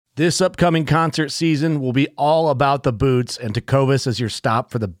This upcoming concert season will be all about the boots, and Tecovas is your stop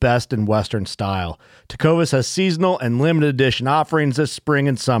for the best in Western style. Tecovas has seasonal and limited edition offerings this spring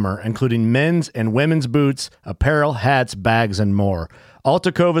and summer, including men's and women's boots, apparel, hats, bags, and more. All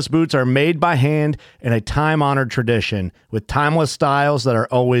Tecovas boots are made by hand in a time-honored tradition with timeless styles that are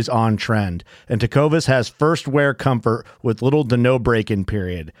always on trend. And Tecovas has first wear comfort with little to no break-in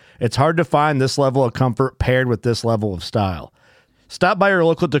period. It's hard to find this level of comfort paired with this level of style. Stop by your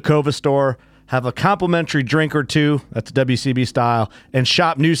local Tecovas store, have a complimentary drink or two, that's WCB style, and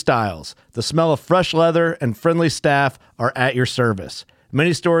shop new styles. The smell of fresh leather and friendly staff are at your service.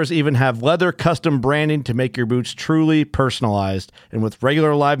 Many stores even have leather custom branding to make your boots truly personalized. And with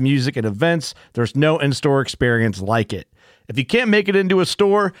regular live music and events, there's no in-store experience like it. If you can't make it into a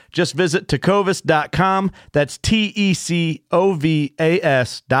store, just visit tecovas.com. That's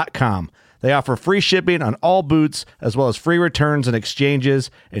TECOVAS.com. They offer free shipping on all boots, as well as free returns and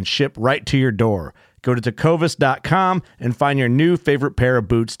exchanges, and ship right to your door. Go to tecovas.com and find your new favorite pair of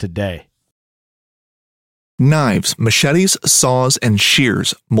boots today. Knives, machetes, saws, and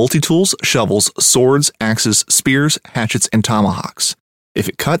shears, multi-tools, shovels, swords, axes, spears, hatchets, and tomahawks. If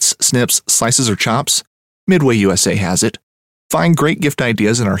it cuts, snips, slices, or chops, Midway USA has it. Find great gift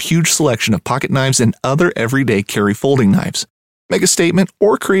ideas in our huge selection of pocket knives and other everyday carry folding knives. Make a statement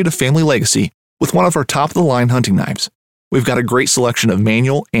or create a family legacy with one of our top-of-the-line hunting knives. We've got a great selection of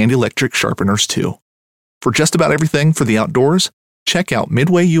manual and electric sharpeners, too. For just about everything for the outdoors, check out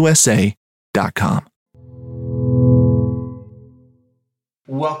MidwayUSA.com.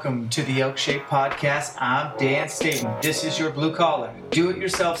 Welcome to the Elk Shape Podcast. I'm Dan Staten. This is your blue collar,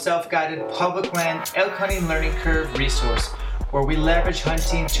 do-it-yourself, self-guided public land elk hunting learning curve resource, where we leverage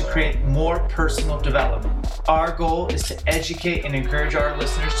hunting to create more personal development. Our goal is to educate and encourage our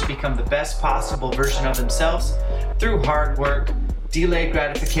listeners to become the best possible version of themselves through hard work, delayed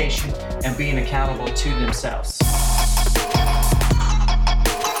gratification, and being accountable to themselves.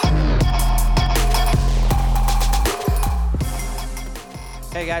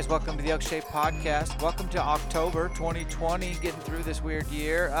 Hey guys, welcome to the Elk Shape Podcast. Welcome to October 2020, getting through this weird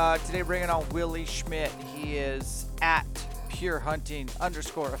year. Today bringing on Willie Schmidt. He is at Pure Hunting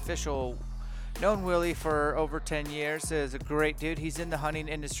 _official. Known Willie for over 10 years. Is a great dude. He's in the hunting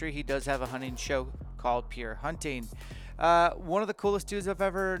industry. He does have a hunting show called Pure Hunting. One of the coolest dudes I've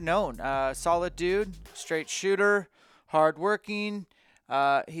ever known. Solid dude, straight shooter, hardworking.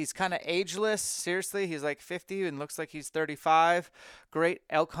 He's kind of ageless. Seriously, he's like 50 and looks like he's 35. Great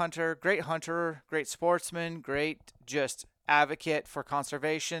elk hunter, great sportsman, great just advocate for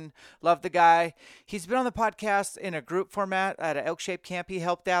conservation. Love the guy. He's been on the podcast in a group format at an elk shape camp he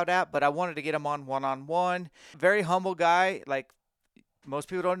helped out at, but I wanted to get him on one-on-one. Very humble guy. Like most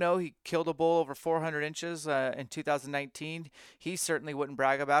people don't know, he killed a bull over 400 inches in 2019. He certainly wouldn't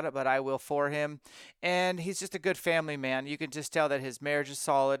brag about it, but I will for him. And he's just a good family man. You can just tell that his marriage is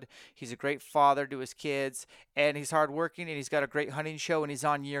solid. He's a great father to his kids, and he's hardworking, and he's got a great hunting show, and he's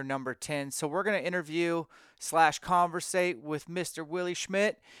on year number 10. So we're going to interview / conversate with Mr. Willie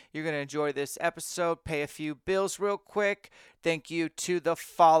Schmidt. You're going to enjoy this episode. Pay a few bills real quick. Thank you to the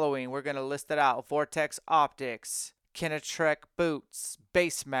following. We're going to list it out. Vortex Optics, Kenetrek Boots,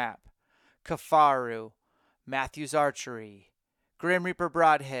 Base Map, Kafaru, Matthews Archery, Grim Reaper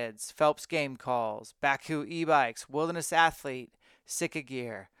Broadheads, Phelps Game Calls, Baku E-Bikes, Wilderness Athlete, Sika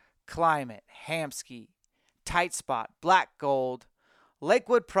Gear, Climate, Hamsky, Tight Spot, Black Gold,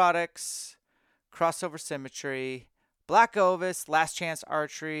 Lakewood Products, Crossover Symmetry, Black Ovis, Last Chance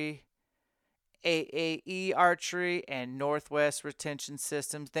Archery, AAE Archery, and Northwest Retention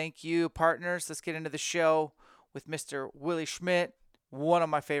Systems. Thank you, partners. Let's get into the show with Mr. Willie Schmidt, one of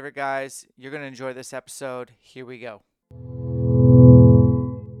my favorite guys. You're going to enjoy this episode. Here we go.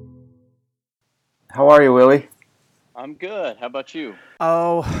 How are you, Willie? I'm good. How about you?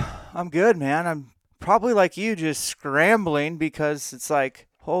 Oh, I'm good, man. I'm probably like you, just scrambling because it's like,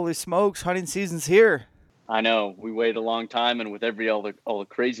 holy smokes, hunting season's here. I know. We waited a long time, and with all the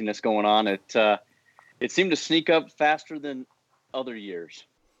craziness going on, it seemed to sneak up faster than other years.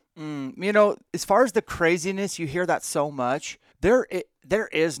 You know, as far as the craziness, you hear that so much. There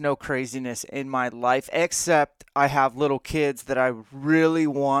is no craziness in my life, except I have little kids that I really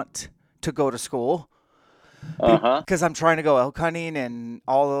want to go to school. Because I'm trying to go elk hunting, and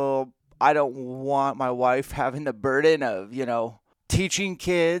although I don't want my wife having the burden of, teaching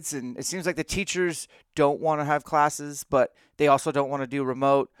kids, and it seems like the teachers don't want to have classes, but they also don't want to do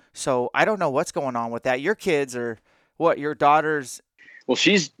remote. So I don't know what's going on with that. Your kids are what? Your daughter's? Well,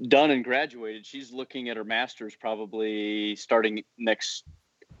 she's done and graduated. She's looking at her master's probably starting next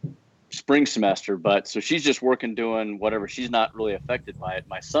spring semester. But so she's just working, doing whatever. She's not really affected by it.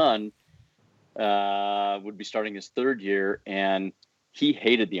 My son would be starting his third year, and he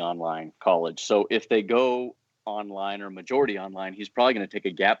hated the online college. So if they go online or majority online, he's probably going to take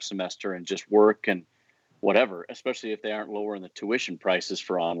a gap semester and just work and whatever, especially if they aren't lowering the tuition prices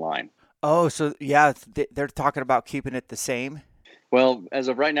for online. Oh, so yeah, they're talking about keeping it the same. Well, as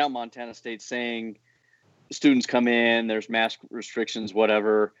of right now, Montana State's saying students come in, there's mask restrictions,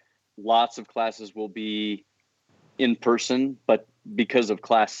 whatever. Lots of classes will be in person, but because of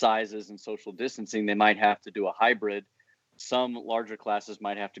class sizes and social distancing, they might have to do a hybrid. Some larger classes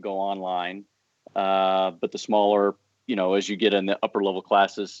might have to go online, but the smaller, as you get in the upper level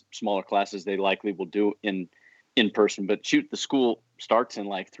classes, smaller classes, they likely will do in person. But shoot, the school starts in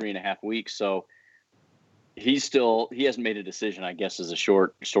like 3.5 weeks, so he hasn't made a decision, I guess, is a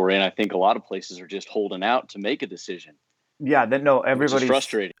short story. And I think a lot of places are just holding out to make a decision. Yeah, everybody's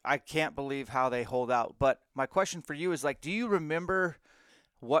frustrating. I can't believe how they hold out. But my question for you is, like, do you remember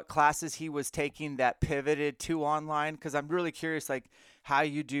what classes he was taking that pivoted to online? Because I'm really curious, like, how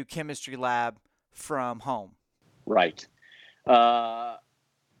you do chemistry lab from home. Right. I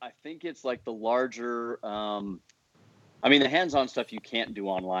think it's like the larger, the hands-on stuff you can't do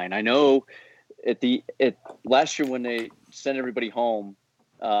online. I know last year when they sent everybody home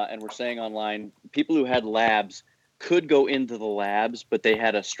and were saying online, people who had labs could go into the labs, but they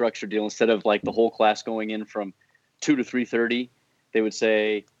had a structured deal. Instead of like the whole class going in from 2 to 3:30, they would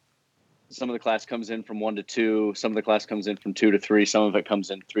say some of the class comes in from 1 to 2, some of the class comes in from 2 to 3, some of it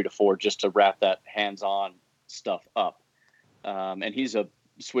comes in 3 to 4, just to wrap that hands-on stuff up. And he's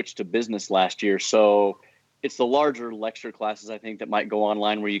switched to business last year, so it's the larger lecture classes, I think, that might go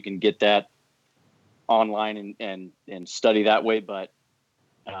online where you can get that online and study that way. But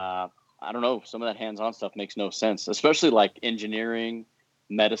I don't know, some of that hands-on stuff makes no sense, especially like engineering,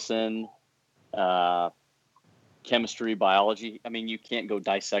 medicine, chemistry, biology. I mean, you can't go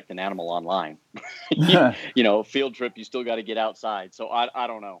dissect an animal online. Field trip, you still got to get outside. So I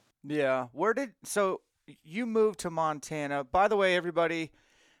don't know. Yeah. So you moved to Montana. By the way, everybody,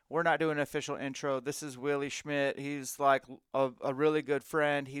 we're not doing an official intro. This is Willie Schmidt. He's like a really good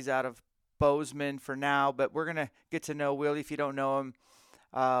friend. He's out of Bozeman for now, but we're going to get to know Willie if you don't know him.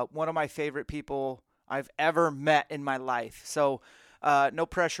 One of my favorite people I've ever met in my life. So no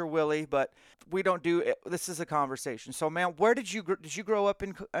pressure, Willie, but we don't do it. This is a conversation. So, man, where did you grow up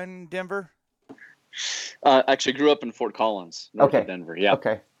in Denver? Actually grew up in Fort Collins, north of Denver. Yeah.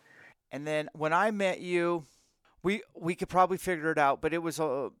 Okay. And then when I met you, we could probably figure it out, but it was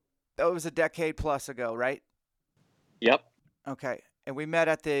a decade plus ago, right? Yep. Okay. And we met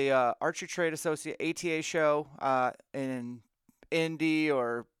at the Archery Trade Associate ATA show in Indy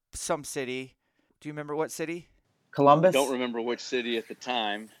or some city. Do you remember what city? Columbus? Don't remember which city at the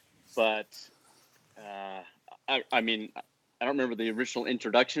time, but I don't remember the original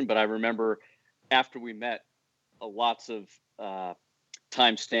introduction, but I remember after we met, lots of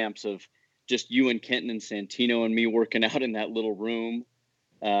timestamps of just you and Kenton and Santino and me working out in that little room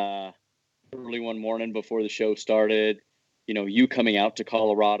early one morning before the show started. You coming out to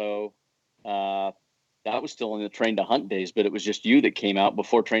Colorado. That was still in the Train to Hunt days, but it was just you that came out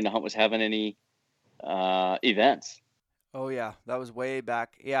before Train to Hunt was having any events. Oh, yeah. That was way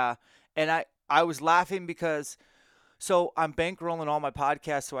back. Yeah. And I was laughing because so I'm bankrolling all my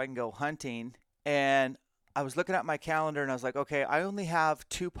podcasts so I can go hunting. And I was looking at my calendar and I was like, okay, I only have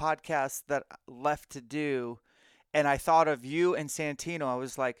 2 podcasts that left to do. And I thought of you and Santino. I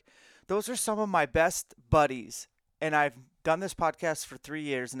was like, those are some of my best buddies. And I've done this podcast for 3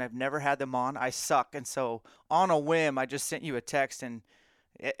 years and I've never had them on. I suck. And so on a whim, I just sent you a text and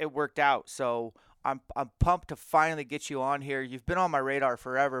it worked out. So I'm pumped to finally get you on here. You've been on my radar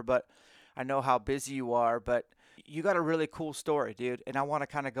forever, but I know how busy you are. But you got a really cool story, dude. And I want to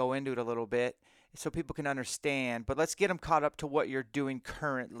kind of go into it a little bit so people can understand. But let's get them caught up to what you're doing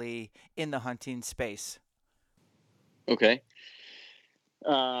currently in the hunting space. Okay.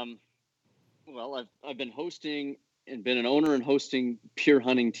 Well, I've been hosting and been an owner and hosting Pure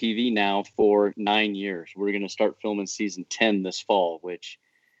Hunting TV now for 9 years. We're going to start filming season 10 this fall, which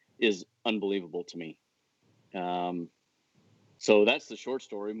is unbelievable to me. So that's the short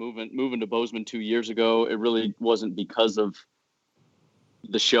story. Moving to Bozeman 2 years ago, it really wasn't because of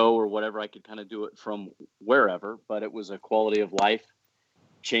the show or whatever. I could kind of do it from wherever, but it was a quality of life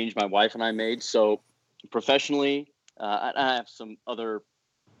change my wife and I made. So professionally, I have some other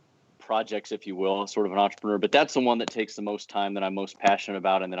projects, if you will, sort of an entrepreneur, but that's the one that takes the most time, that I'm most passionate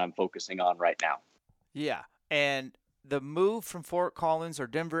about, and that I'm focusing on right now. Yeah. And the move from Fort Collins or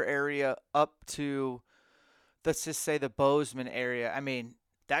Denver area up to, let's just say, the Bozeman area, I mean,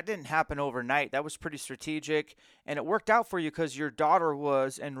 that didn't happen overnight. That was pretty strategic, and it worked out for you because your daughter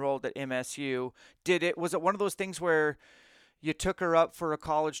was enrolled at MSU. Was it one of those things where you took her up for a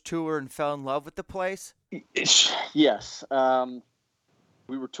college tour and fell in love with the place? Yes.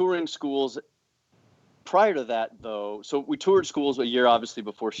 We were touring schools. Prior to that, though, so we toured schools a year, obviously,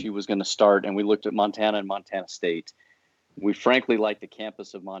 before she was going to start, and we looked at Montana and Montana State. We frankly liked the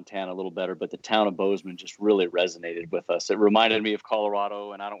campus of Montana a little better, but the town of Bozeman just really resonated with us. It reminded me of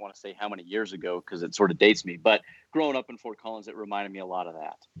Colorado, and I don't want to say how many years ago because it sort of dates me, but growing up in Fort Collins, it reminded me a lot of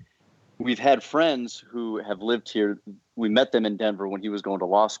that. We've had friends who have lived here. We met them in Denver when he was going to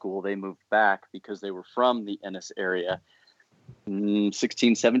law school. They moved back because they were from the Ennis area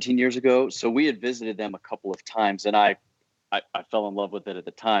 16, 17 years ago. So we had visited them a couple of times, and I fell in love with it at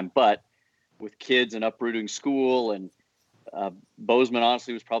the time. But with kids and uprooting school, and Bozeman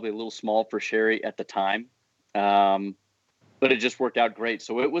honestly was probably a little small for Sherry at the time, but it just worked out great.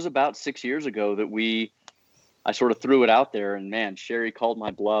 So it was about 6 years ago that I sort of threw it out there, and man, Sherry called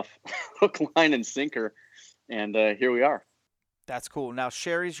my bluff, hook, line, and sinker, and here we are. That's cool. Now,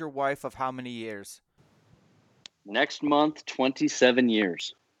 Sherry's your wife of how many years? Next month, 27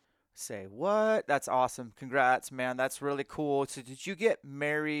 years. Say what? That's awesome. Congrats, man. That's really cool. So did you get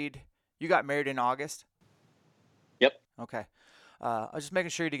married? You got married in August? Yep. Okay. I was just making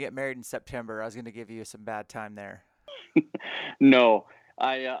sure you didn't get married in September. I was going to give you some bad time there. No,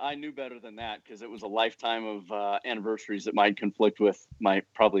 I knew better than that because it was a lifetime of anniversaries that might conflict with my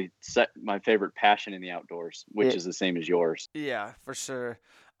favorite passion in the outdoors, which is the same as yours. Yeah, for sure.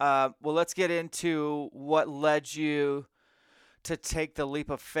 Well, let's get into what led you to take the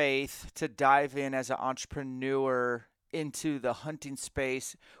leap of faith to dive in as an entrepreneur into the hunting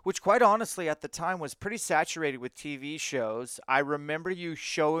space, which quite honestly at the time was pretty saturated with TV shows. I remember you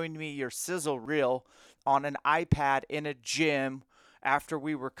showing me your sizzle reel on an iPad in a gym after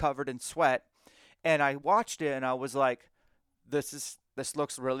we were covered in sweat, and I watched it and I was like, this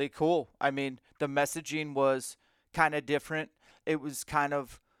looks really cool. I mean, the messaging was kind of different. It was kind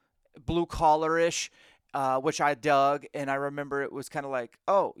of blue collar-ish, which I dug, and I remember it was kind of like,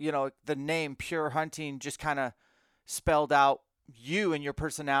 oh, the name Pure Hunting just kind of spelled out you and your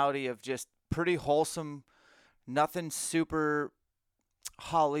personality of just pretty wholesome, nothing super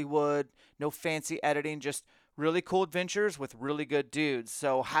Hollywood, no fancy editing, just really cool adventures with really good dudes.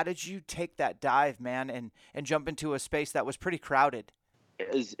 So how did you take that dive, man, and jump into a space that was pretty crowded?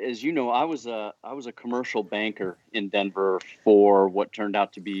 As you know, I was a commercial banker in Denver for what turned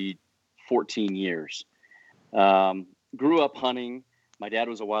out to be 14 years. Grew up hunting. My dad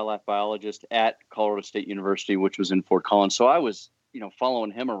was a wildlife biologist at Colorado State University, which was in Fort Collins. So I was,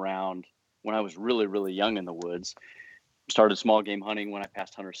 following him around when I was really, really young in the woods. Started small game hunting when I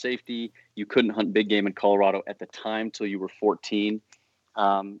passed hunter safety. You couldn't hunt big game in Colorado at the time till you were 14.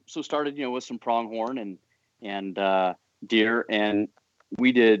 So started, with some pronghorn and deer, and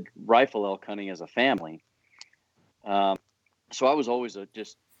we did rifle elk hunting as a family. So I was always I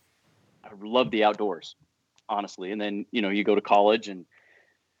loved the outdoors, honestly. And then, you go to college and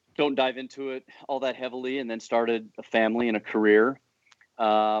don't dive into it all that heavily, and then started a family and a career.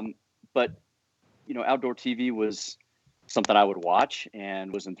 But, outdoor TV was something I would watch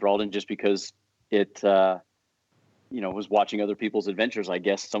and was enthralled in just because it, was watching other people's adventures, I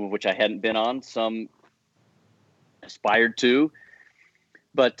guess, some of which I hadn't been on, some aspired to.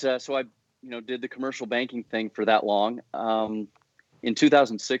 But so I, did the commercial banking thing for that long. In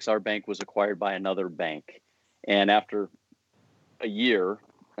 2006, our bank was acquired by another bank. And after a year,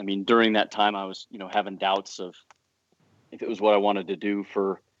 during that time, I was, having doubts of if it was what I wanted to do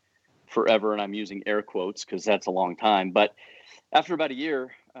for forever. And I'm using air quotes because that's a long time. But after about a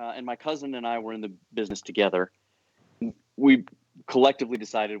year, and my cousin and I were in the business together, we collectively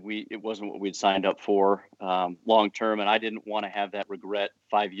decided it wasn't what we'd signed up for long term. And I didn't want to have that regret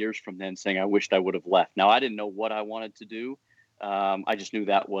 5 years from then saying I wished I would have left. Now, I didn't know what I wanted to do. I just knew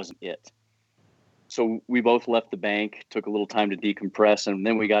that wasn't it. So we both left the bank, took a little time to decompress, and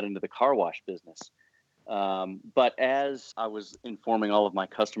then we got into the car wash business. But as I was informing all of my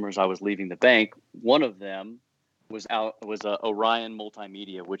customers I was leaving the bank, one of them was Orion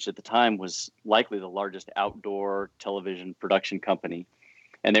Multimedia, which at the time was likely the largest outdoor television production company.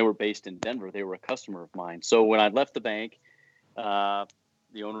 And they were based in Denver. They were a customer of mine. So when I left the bank,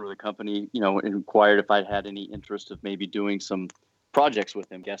 the owner of the company, inquired if I'd had any interest of maybe doing some projects with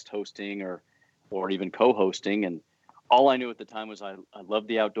him, guest hosting or even co-hosting. And all I knew at the time was I loved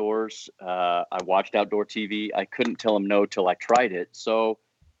the outdoors. I watched outdoor TV. I couldn't tell him no till I tried it. So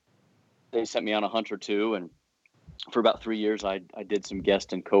they sent me on a hunt or two. And for about 3 years, I did some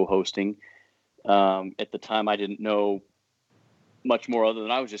guest and co-hosting. At the time, I didn't know much more other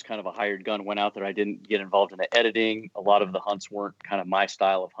than I was just kind of a hired gun, went out there. I didn't get involved in the editing. A lot of the hunts weren't kind of my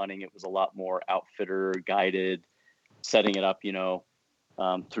style of hunting. It was a lot more outfitter guided, setting it up,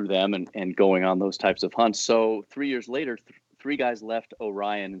 through them and going on those types of hunts. So 3 years later, three guys left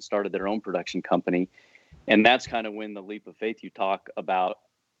Orion and started their own production company. And that's kind of when the leap of faith you talk about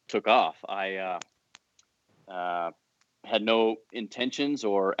took off. I had no intentions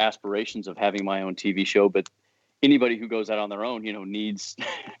or aspirations of having my own TV show, but anybody who goes out on their own, needs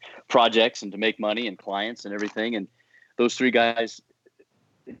projects and to make money and clients and everything. And those three guys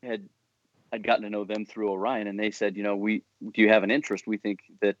I'd gotten to know them through Orion, and they said, do you have an interest? We think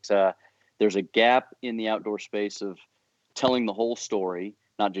that there's a gap in the outdoor space of telling the whole story,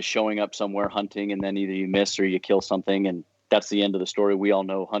 not just showing up somewhere hunting and then either you miss or you kill something and that's the end of the story. We all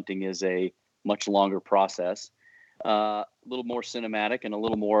know hunting is a much longer process, a little more cinematic and a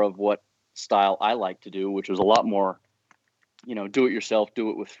little more of what style I like to do, which was a lot more, do it yourself, do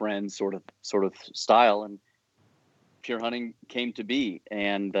it with friends sort of style. And Pure Hunting came to be,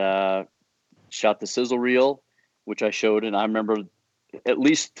 and shot the sizzle reel, which I showed. And I remember at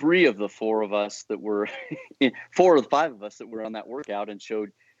least three of the four of us that were, 4 of the 5 of us that were on that workout, and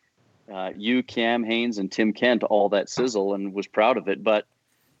showed you, Cam Haynes, and Tim Kent all that sizzle, and was proud of it. But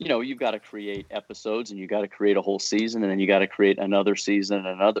you've got to create episodes, and you got to create a whole season, and then you got to create another season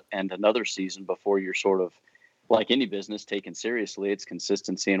and another season before you're sort of, like any business, taken seriously. It's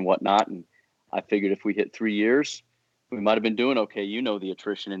consistency and whatnot. And I figured if we hit 3 years, we might have been doing okay. The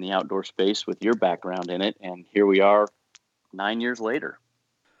attrition in the outdoor space with your background in it, and here we are 9 years later.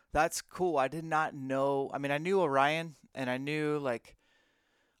 That's cool. I did not know. I mean, I knew Orion, and I knew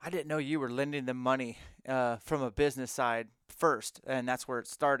I didn't know you were lending them money from a business side first, and that's where it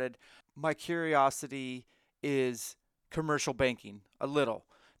started. My curiosity is commercial banking, a little,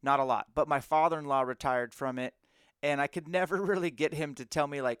 not a lot. But my father-in-law retired from it, and I could never really get him to tell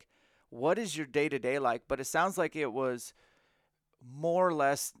me, what is your day-to-day like? But it sounds like it was more or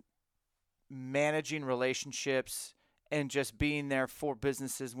less managing relationships and just being there for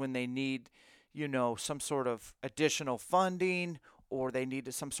businesses when they need, some sort of additional funding, or they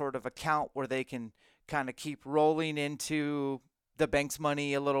needed some sort of account where they can kind of keep rolling into the bank's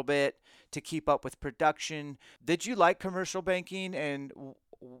money a little bit to keep up with production. Did you like commercial banking, and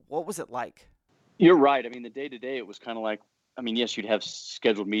what was it like? You're right. I mean, the day-to-day, it was kind of like, yes, you'd have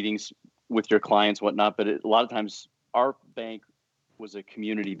scheduled meetings with your clients, whatnot, but a lot of times our bank was a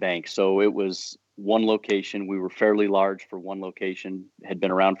community bank. So it was one location. We were fairly large for one location, had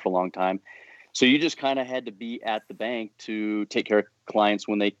been around for a long time. So you just kind of had to be at the bank to take care of clients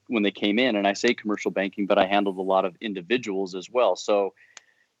when they came in. And I say commercial banking, but I handled a lot of individuals as well. So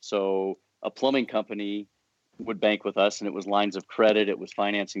a plumbing company would bank with us, and it was lines of credit. It was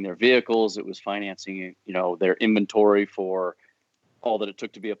financing their vehicles. It was financing, their inventory for all that it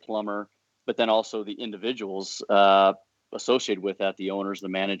took to be a plumber, but then also the individuals associated with that, the owners, the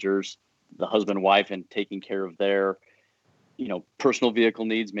managers, the husband and wife, and taking care of their, personal vehicle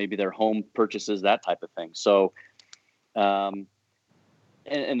needs, maybe their home purchases, that type of thing. So, and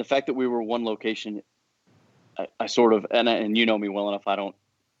the fact that we were one location, I sort of, and you know me well enough, I don't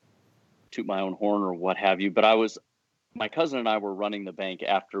toot my own horn or what have you, but my cousin and I were running the bank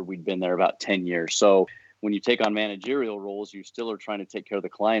after we'd been there about 10 years. So when you take on managerial roles, you still are trying to take care of the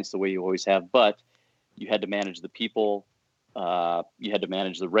clients the way you always have, but you had to manage the people. You had to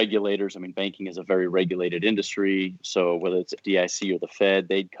manage the regulators. I mean, banking is a very regulated industry. So whether it's FDIC or the Fed,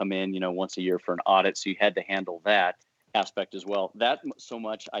 they'd come in, once a year for an audit. So you had to handle that aspect as well. That so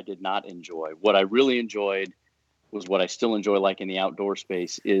much I did not enjoy. What I really enjoyed was what I still enjoy, like in the outdoor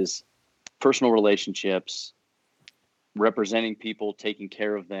space, is personal relationships, representing people, taking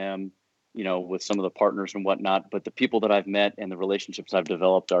care of them, with some of the partners and whatnot. But the people that I've met and the relationships I've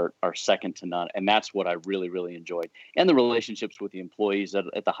developed are second to none. And that's what I really, really enjoyed. And the relationships with the employees.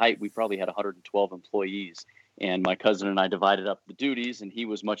 At the height, we probably had 112 employees. And my cousin and I divided up the duties, and he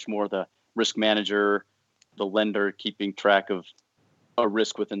was much more the risk manager, the lender, keeping track of a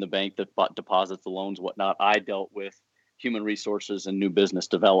risk within the bank that deposits the loans, whatnot. I dealt with human resources and new business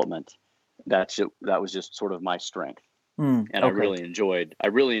development. That was just sort of my strength. And okay. I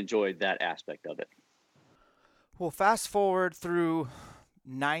really enjoyed that aspect of it. Well, fast forward through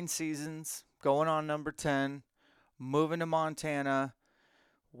 9 seasons, going on number 10, moving to Montana.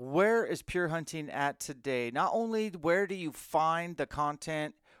 Where is Pure Hunting at today? Not only where do you find the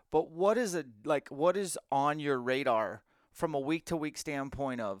content, but what is on your radar from a week-to-week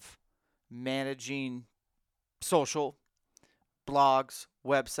standpoint of managing social, blogs,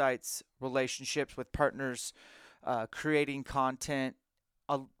 websites, relationships with partners, creating content,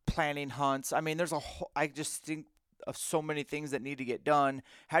 planning hunts. I mean, I just think of so many things that need to get done.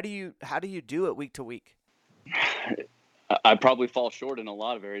 How do you do it week to week? I probably fall short in a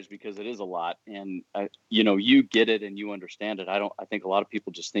lot of areas because it is a lot, and you get it and you understand it. I think a lot of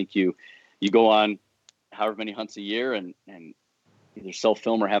people just think you go on however many hunts a year and either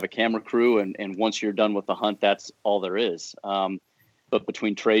self-film or have a camera crew, and once you're done with the hunt, that's all there is. But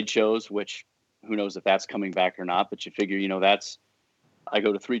between trade shows, which who knows if that's coming back or not, but you figure, I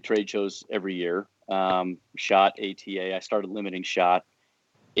go to 3 trade shows every year. SHOT, ATA. I started limiting SHOT,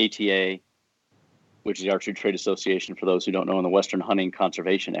 ATA, which is the Archery Trade Association, for those who don't know, in the Western Hunting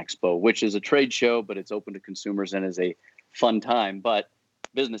Conservation Expo, which is a trade show, but it's open to consumers and is a fun time. But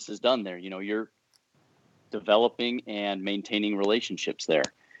business is done there. You're developing and maintaining relationships there.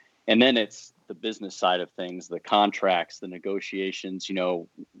 And then it's the business side of things, the contracts, the negotiations,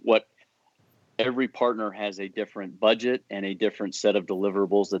 what every partner has a different budget and a different set of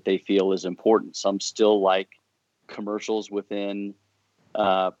deliverables that they feel is important. Some still like commercials within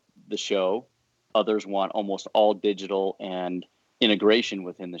the show. Others want almost all digital and integration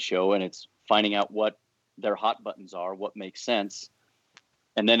within the show. And it's finding out what their hot buttons are, what makes sense.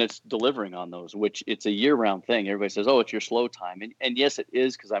 And then it's delivering on those, which it's a year-round thing. Everybody says, oh, it's your slow time. And yes, it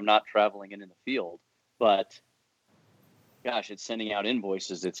is, because I'm not traveling in the field. But, gosh, it's sending out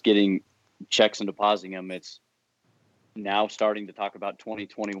invoices. It's getting checks and depositing them. It's now starting to talk about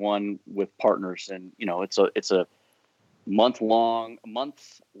 2021 with partners. And, it's a months-long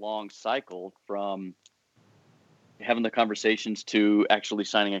cycle from having the conversations to actually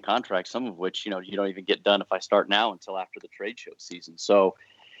signing a contract, some of which, you don't even get done if I start now until after the trade show season. So,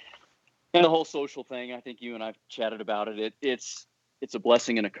 and the whole social thing, I think you and I've chatted about it. It's a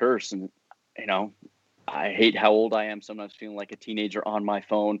blessing and a curse. And, I hate how old I am, sometimes feeling like a teenager on my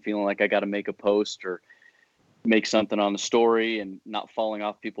phone, feeling like I got to make a post or make something on the story and not falling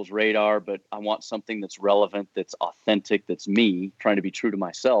off people's radar. But I want something that's relevant, that's authentic, that's me trying to be true to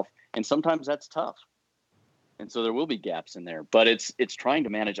myself. And sometimes that's tough. And so there will be gaps in there, but it's trying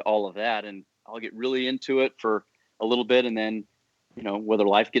to manage all of that. And I'll get really into it for a little bit. And then, whether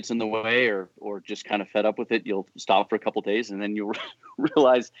life gets in the way or just kind of fed up with it, you'll stop for a couple of days and then you'll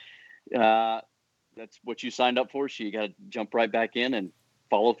realize that's what you signed up for. So you got to jump right back in and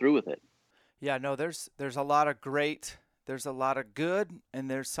follow through with it. Yeah, no, there's a lot of great, there's a lot of good, and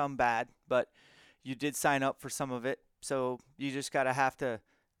there's some bad, but you did sign up for some of it. So you just have to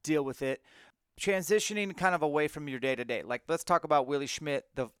deal with it. Transitioning kind of away from your day-to-day, like let's talk about Willie Schmidt,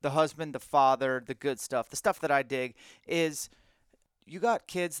 the husband, the father, the good stuff. The stuff that I dig is you got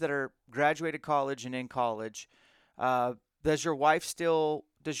kids that are graduated college and in college. Does your wife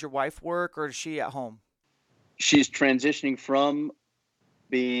work, or is she at home? She's transitioning from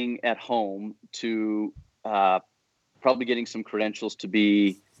being at home to probably getting some credentials to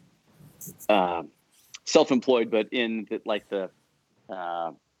be self-employed, but in the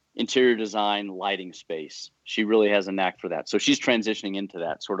interior design lighting space. She really has a knack for that. So she's transitioning into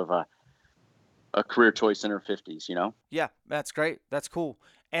that sort of a career choice in her 50s, Yeah, that's great. That's cool.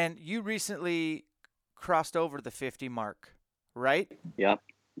 And you recently crossed over the 50 mark, right? Yeah,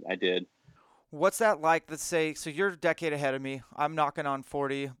 I did. What's that like? Let's say, so you're a decade ahead of me. I'm knocking on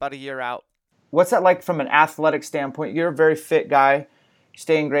 40, about a year out. What's that like from an athletic standpoint? You're a very fit guy,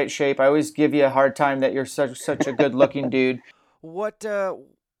 stay in great shape. I always give you a hard time that you're such a good looking dude.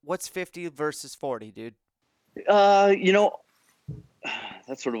 What's 50 versus 40, dude? That's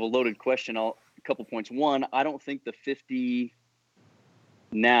sort of a loaded question. A couple points. One, I don't think the 50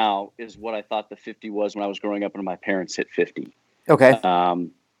 now is what I thought the 50 was when I was growing up and my parents hit 50. Okay.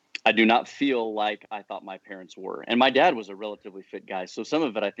 I do not feel like I thought my parents were. And my dad was a relatively fit guy. So some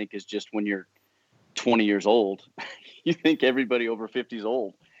of it, I think, is just when you're 20 years old, you think everybody over 50 is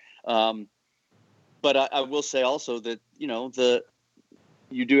old. But I will say also that,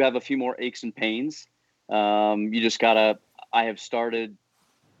 you do have a few more aches and pains. You just I have started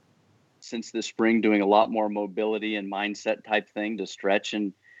since this spring doing a lot more mobility and mindset type thing to stretch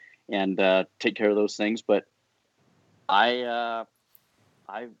and take care of those things. But I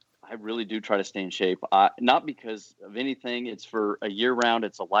really do try to stay in shape. Not because of anything. It's for a year round.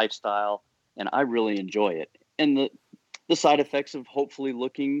 It's a lifestyle, and I really enjoy it. And the side effects of hopefully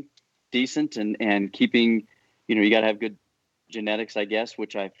looking decent and keeping, you got to have good genetics, I guess,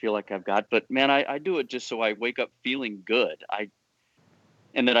 which I feel like I've got. But man, I do it just so I wake up feeling good.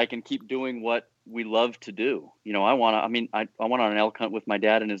 And that I can keep doing what we love to do. I went on an elk hunt with my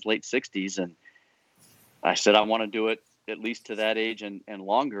dad in his late 60s, and I said I want to do it at least to that age and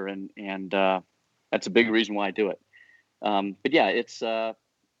longer, and that's a big reason why I do it. But yeah, it's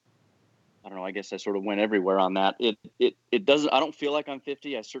I don't know, I guess I sort of went everywhere on that. It doesn't, I don't feel like I'm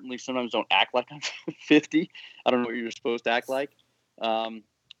 50. I certainly sometimes don't act like I'm 50. I don't know what you're supposed to act like.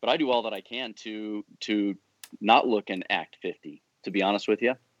 But I do all that I can to not look and act 50, to be honest with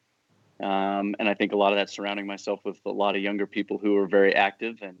you. And I think a lot of that surrounding myself with a lot of younger people who are very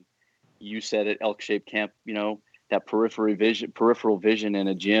active. And you said at Elk Shape Camp, that peripheral vision in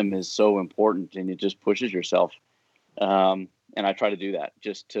a gym is so important, and it just pushes yourself. And I try to do that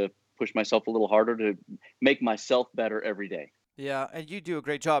just to push myself a little harder to make myself better every day. Yeah, and you do a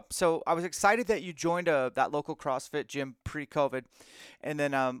great job. So I was excited that you joined that local CrossFit gym pre-COVID, and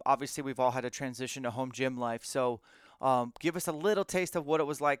then obviously we've all had a transition to home gym life. So give us a little taste of what it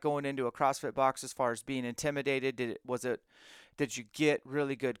was like going into a CrossFit box as far as being intimidated. Did you get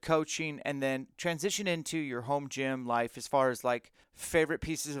really good coaching, and then transition into your home gym life as far as like favorite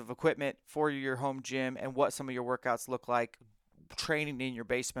pieces of equipment for your home gym and what some of your workouts look like training in your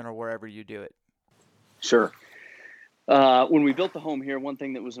basement or wherever you do it? Sure. When we built the home here, one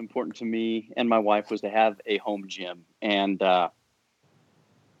thing that was important to me and my wife was to have a home gym. And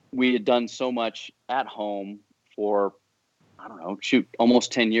we had done so much at home for,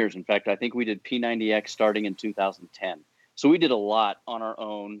 almost 10 years. In fact, I think we did P90X starting in 2010. So we did a lot on our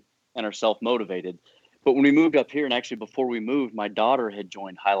own and are self-motivated. But when we moved up here, and actually before we moved, my daughter had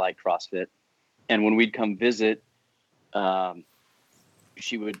joined Highlight CrossFit. And when we'd come visit,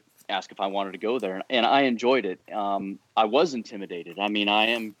 she would ask if I wanted to go there, and I enjoyed it. I was intimidated. I mean, I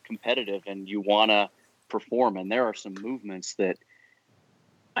am competitive, and you want to perform, and there are some movements that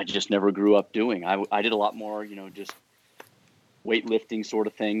I just never grew up doing. I did a lot more, just weightlifting sort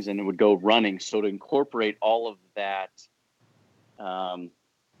of things, and it would go running. So to incorporate all of that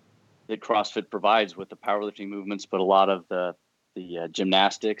that CrossFit provides with the powerlifting movements, but a lot of the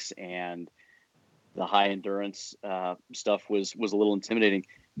gymnastics and the high endurance stuff was a little intimidating.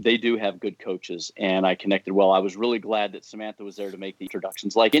 They do have good coaches, and I connected well. I was really glad that Samantha was there to make the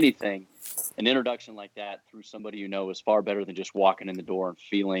introductions. Like anything, an introduction like that through somebody you know is far better than just walking in the door and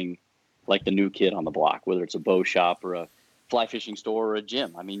feeling like the new kid on the block, whether it's a bow shop or a fly fishing store or a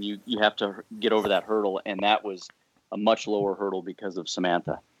gym. I mean, you have to get over that hurdle, and that was a much lower hurdle because of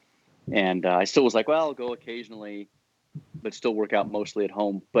Samantha. And I still was like, well, I'll go occasionally, but still work out mostly at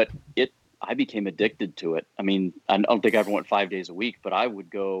home. But I became addicted to it. I mean, I don't think I ever went 5 days a week, but I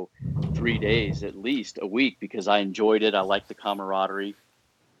would go 3 days at least a week because I enjoyed it. I liked the camaraderie.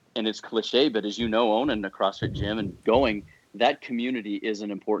 And it's cliche, but as you know, owning a CrossFit gym and going, that community is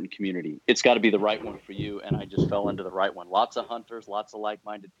an important community. It's got to be the right one for you. And I just fell into the right one. Lots of hunters, lots of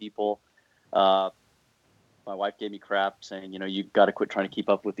like-minded people. My wife gave me crap saying, you've got to quit trying to keep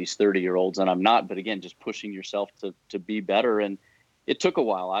up with these 30-year-olds. And I'm not, but again, just pushing yourself to be better. And it took a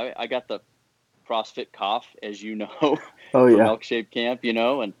while. I got the CrossFit cough, as you know, from Elk Shape Camp,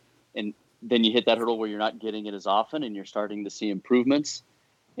 and then you hit that hurdle where you're not getting it as often and you're starting to see improvements.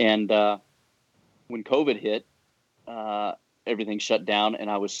 And when COVID hit, everything shut down, and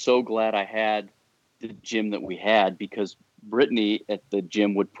I was so glad I had the gym that we had, because Brittany at the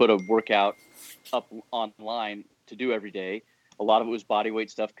gym would put a workout up online to do every day. A lot of it was body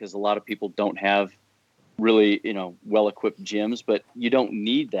weight stuff because a lot of people don't have really, well-equipped gyms, but you don't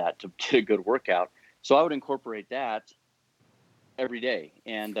need that to get a good workout. So I would incorporate that every day,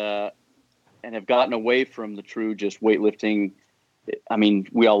 and have gotten away from the true just weightlifting. I mean,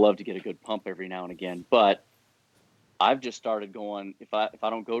 we all love to get a good pump every now and again, but I've just started going, if I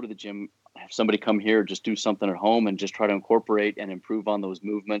don't go to the gym, have somebody come here, just do something at home and just try to incorporate and improve on those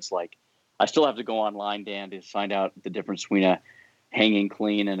movements. Like, I still have to go online, Dan, to find out the difference between a hanging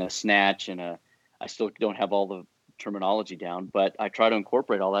clean and a snatch, and I still don't have all the terminology down, but I try to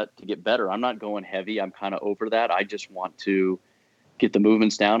incorporate all that to get better. I'm not going heavy. I'm kind of over that. I just want to get the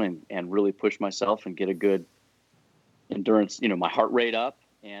movements down and really push myself and get a good endurance, my heart rate up,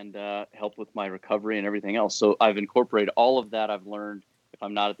 and help with my recovery and everything else. So I've incorporated all of that I've learned, if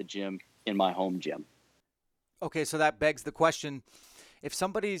I'm not at the gym, in my home gym. Okay, so that begs the question, if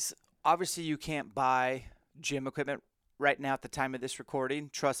somebody's, obviously you can't buy gym equipment right now at the time of this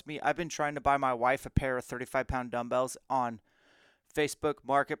recording. Trust me, I've been trying to buy my wife a pair of 35-pound dumbbells on Facebook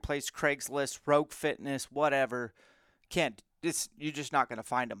Marketplace, Craigslist, Rogue Fitness, whatever. You're just not going to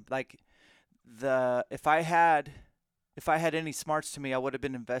find them. Like, if I had any smarts to me, I would have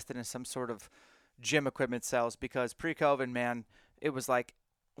been invested in some sort of gym equipment sales, because pre-COVID, man, it was like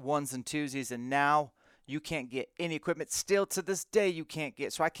ones and twosies, and now you can't get any equipment. Still to this day, you can't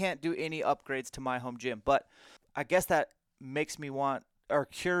get. So I can't do any upgrades to my home gym. But I guess that makes me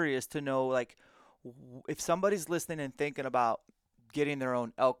curious to know, like, if somebody's listening and thinking about getting their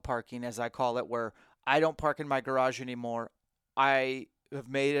own elk parking, as I call it, where I don't park in my garage anymore. I have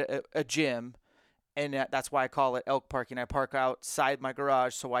made a gym, and that's why I call it elk parking. I park outside my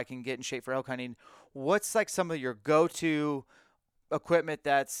garage so I can get in shape for elk hunting. What's like some of your go-to equipment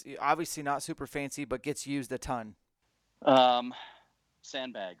that's obviously not super fancy but gets used a ton?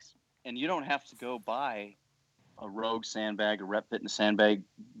 Sandbags. And you don't have to go buy a Rogue sandbag, a Rep Fitness sandbag.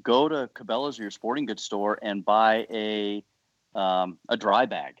 Go to Cabela's or your sporting goods store and buy a dry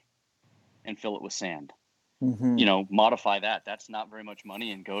bag and fill it with sand. Mm-hmm. Modify that. That's not very much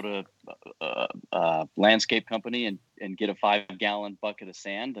money, and go to a landscape company and get a 5-gallon bucket of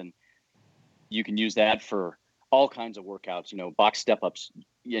sand, and you can use that for all kinds of workouts. Box step-ups,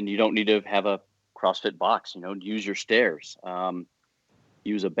 and you don't need to have a CrossFit box. Use your stairs.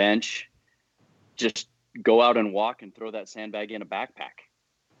 Use a bench. Just go out and walk and throw that sandbag in a backpack.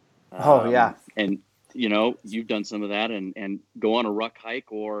 Yeah. And you've done some of that, and go on a ruck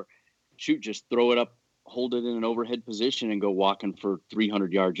hike, or just throw it up, hold it in an overhead position, and go walking for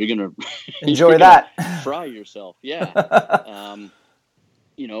 300 yards. You're going to enjoy that. Fry yourself. Yeah.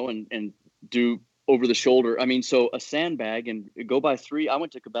 And do over the shoulder. I mean, so a sandbag, and go buy 3. I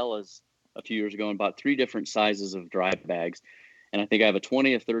went to Cabela's a few years ago and bought 3 different sizes of dry bags. And I think I have a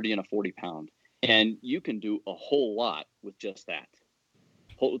 20, a 30, and a 40 pound. And you can do a whole lot with just that.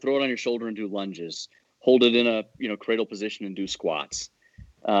 Throw it on your shoulder and do lunges. Hold it in a cradle position and do squats.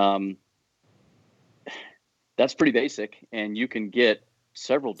 That's pretty basic, and you can get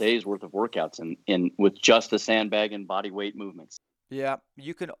several days worth of workouts in with just a sandbag and body weight movements. Yeah,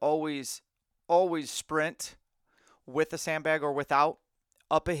 you can always sprint with a sandbag or without,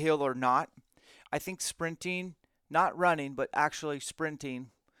 up a hill or not. I think sprinting, not running, but actually sprinting,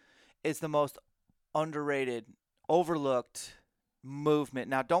 is the most underrated, overlooked movement.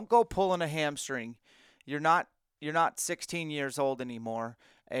 Now, don't go pulling a hamstring. You're not 16 years old anymore.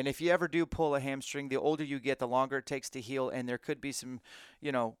 And if you ever do pull a hamstring, the older you get, the longer it takes to heal, and there could be some,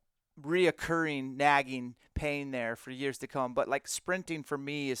 reoccurring nagging pain there for years to come. But like sprinting for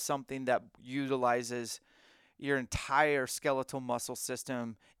me is something that utilizes your entire skeletal muscle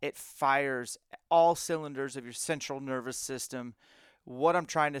system. It fires all cylinders of your central nervous system. What I'm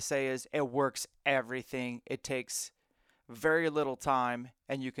trying to say is it works everything. It takes very little time,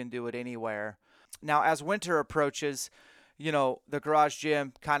 and you can do it anywhere. Now, as winter approaches, the garage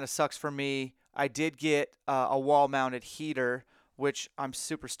gym kind of sucks for me. I did get a wall-mounted heater, which I'm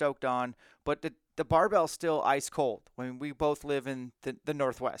super stoked on, but the barbell's still ice cold. I mean, we both live in the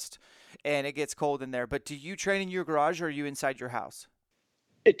Northwest, and it gets cold in there. But do you train in your garage, or are you inside your house?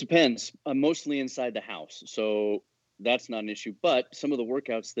 It depends. I'm mostly inside the house, so that's not an issue. But some of the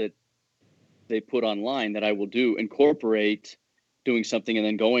workouts that they put online that I will do incorporate doing something and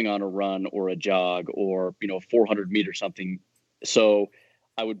then going on a run or a jog or 400 meter something. So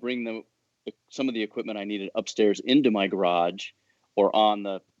I would bring some of the equipment I needed upstairs into my garage or on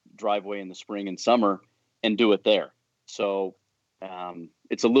the driveway in the spring and summer and do it there. So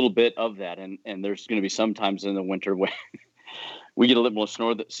it's a little bit of that, and there's going to be some times in the winter when we get a little more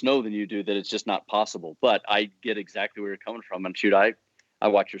snow than you do that it's just not possible. But I get exactly where you're coming from. And shoot, I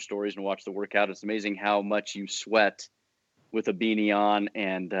watch your stories and watch the workout. It's amazing how much you sweat with a beanie on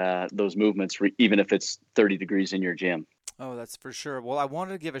and those movements, even if it's 30 degrees in your gym. Oh, that's for sure. Well, I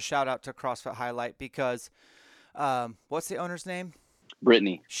wanted to give a shout out to CrossFit Highlight because what's the owner's name?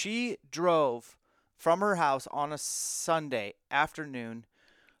 Brittany. She drove from her house on a Sunday afternoon,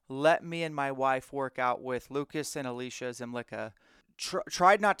 let me and my wife work out with Lucas and Alicia Zimlicka.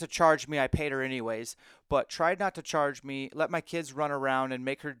 Tried not to charge me. I paid her anyways, but tried not to charge me. Let my kids run around and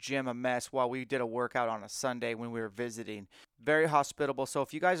make her gym a mess while we did a workout on a Sunday when we were visiting. Very hospitable. So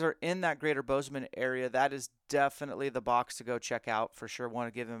if you guys are in that greater Bozeman area, that is definitely the box to go check out for sure.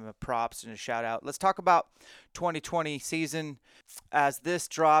 Want to give them a props and a shout out. Let's talk about 2020 season. As this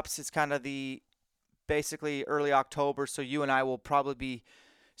drops, it's kind of basically early October. So you and I will probably be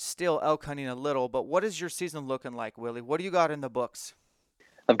still elk hunting a little, but what is your season looking like, Willie? What do you got in the books?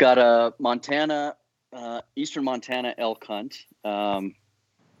 I've got a eastern Montana elk hunt,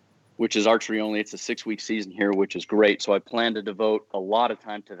 which is archery only. It's a 6-week season here, which is great. So I plan to devote a lot of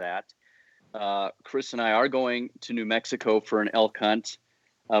time to that. Chris and I are going to New Mexico for an elk hunt.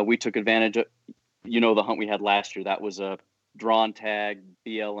 We took advantage of, the hunt we had last year. That was a drawn tag,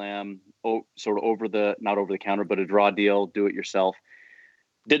 BLM, sort of not over the counter, but a draw deal, do it yourself.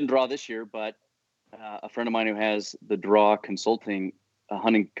 Didn't draw this year, but a friend of mine who has the draw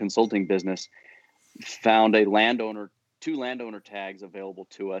hunting consulting business found two landowner tags available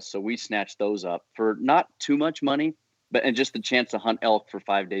to us. So we snatched those up for not too much money, and just the chance to hunt elk for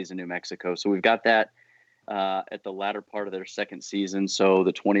 5 days in New Mexico. So we've got that at the latter part of their second season. So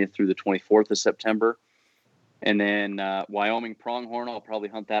the 20th through the 24th of September. And then Wyoming pronghorn, I'll probably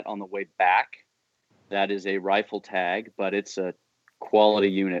hunt that on the way back. That is a rifle tag, but it's a quality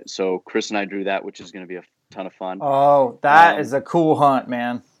unit. So Chris and I drew that, which is going to be a ton of fun. Oh, that is a cool hunt,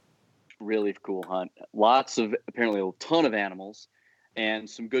 man. Really cool hunt. Apparently a ton of animals and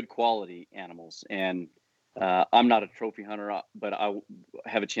some good quality animals. And I'm not a trophy hunter, but I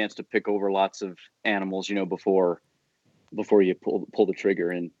have a chance to pick over lots of animals, before you pull the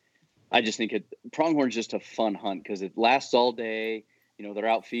trigger. And I just think pronghorn's just a fun hunt because it lasts all day. They're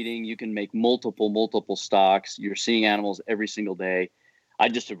out feeding. You can make multiple stalks. You're seeing animals every single day. I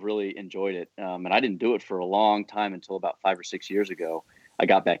just have really enjoyed it. And I didn't do it for a long time until about 5 or 6 years ago. I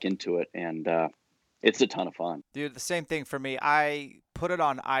got back into it, and it's a ton of fun. Dude, the same thing for me. I put it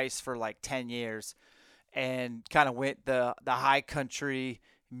on ice for like 10 years and kind of went the high country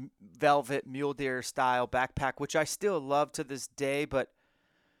velvet mule deer style backpack, which I still love to this day. But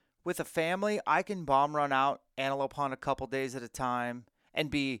with a family, I can bomb run out Antelope Hunt a couple days at a time and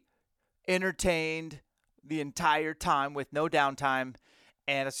be entertained the entire time with no downtime.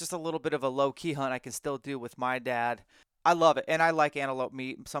 And it's just a little bit of a low-key hunt I can still do with my dad. I love it, and I like antelope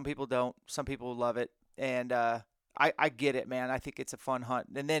meat. Some people don't. Some people love it, and I get it, man. I think it's a fun hunt.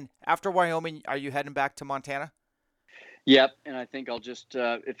 And then after Wyoming, are you heading back to Montana? Yep, and I think I'll just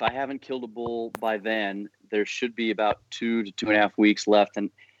if I haven't killed a bull by then, there should be about 2 to 2.5 weeks left. And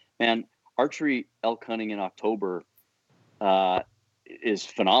man, archery elk hunting in October is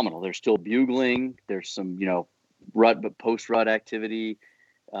phenomenal. There's still bugling. There's some rut but post rut activity.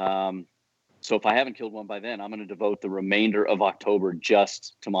 So if I haven't killed one by then, I'm going to devote the remainder of October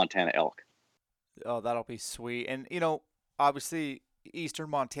just to Montana elk. Oh, that'll be sweet. And, obviously eastern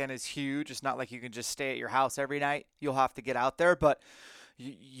Montana is huge. It's not like you can just stay at your house every night. You'll have to get out there, but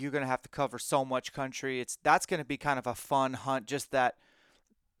you're going to have to cover so much country. That's going to be kind of a fun hunt, just that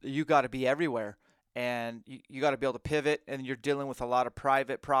you got to be everywhere. And you got to be able to pivot, and you're dealing with a lot of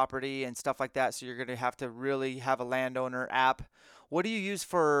private property and stuff like that. So you're going to have to really have a landowner app. What do you use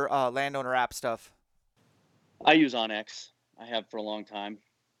for landowner app stuff? I use OnX. I have for a long time.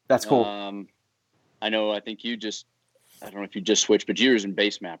 That's cool. I know. I think I don't know if you just switched, but you're using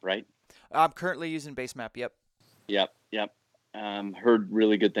Basemap, right? I'm currently using Basemap. Yep. Yep. Heard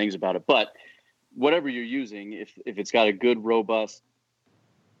really good things about it. But whatever you're using, if it's got a good, robust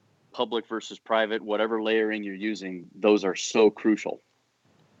public versus private, whatever layering you're using, those are so crucial.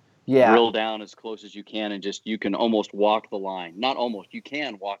 Yeah. Drill down as close as you can, and you can almost walk the line. Not almost, you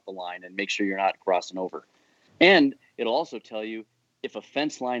can walk the line and make sure you're not crossing over. And it'll also tell you if a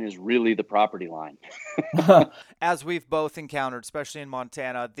fence line is really the property line. As we've both encountered, especially in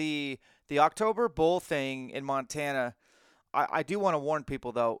Montana, the October bull thing in Montana, I do want to warn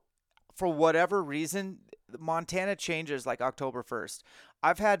people though, for whatever reason, Montana changes like October 1st.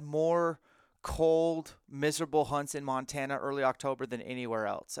 I've had more cold, miserable hunts in Montana early October than anywhere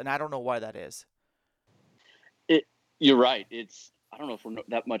else, and I don't know why that is. You're right. I don't know if we're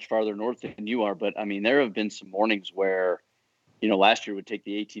that much farther north than you are, but I mean, there have been some mornings where, last year would take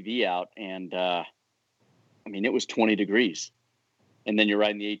the ATV out, and it was 20 degrees, and then you're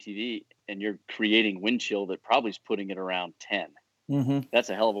riding the ATV and you're creating wind chill that probably is putting it around 10. Mm-hmm. That's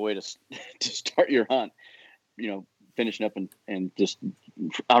a hell of a way to start your hunt. Finishing up and just,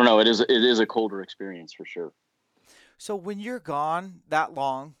 I don't know. It is a colder experience for sure. So when you're gone that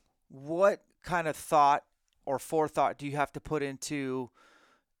long, what kind of thought or forethought do you have to put into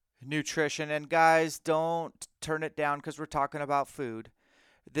nutrition? And guys, don't turn it down because we're talking about food.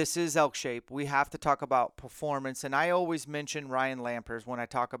 This is Elk Shape. We have to talk about performance. And I always mention Ryan Lampers when I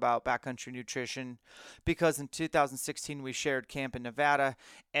talk about backcountry nutrition, because in 2016 we shared camp in Nevada,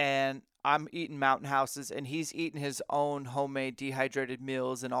 and I'm eating Mountain Houses, and he's eating his own homemade dehydrated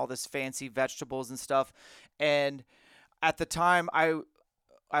meals and all this fancy vegetables and stuff. And at the time,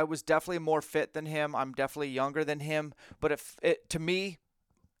 I was definitely more fit than him. I'm definitely younger than him. But to me,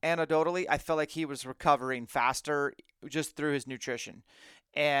 anecdotally, I felt like he was recovering faster just through his nutrition.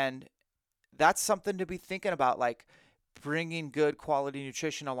 And that's something to be thinking about, like bringing good quality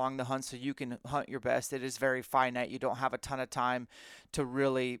nutrition along the hunt so you can hunt your best. It is very finite. You don't have a ton of time to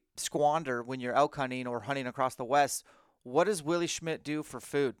really squander when you're elk hunting or hunting across the West. What does Willie Schmidt do for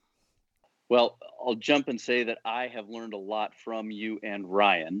food? Well, I'll jump and say that I have learned a lot from you and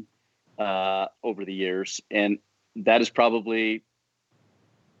Ryan over the years, and that's probably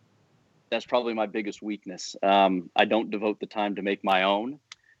my biggest weakness. I don't devote the time to make my own,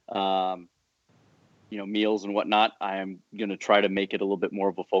 meals and whatnot. I am going to try to make it a little bit more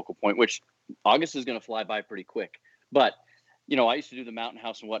of a focal point, which August is going to fly by pretty quick. But, I used to do the Mountain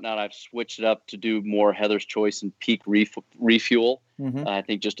House and whatnot. I've switched it up to do more Heather's Choice and Peak refuel. Mm-hmm. I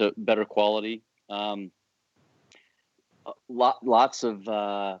think just a better quality. Lots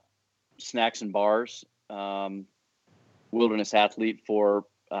of snacks and bars. Wilderness Athlete for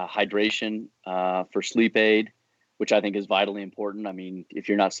hydration, for sleep aid, which I think is vitally important. I mean, if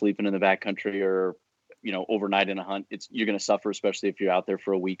you're not sleeping in the backcountry or, overnight in a hunt, you're going to suffer, especially if you're out there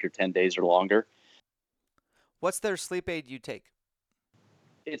for a week or 10 days or longer. What's their sleep aid you take?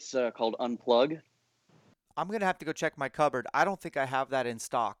 It's called Unplug. I'm going to have to go check my cupboard. I don't think I have that in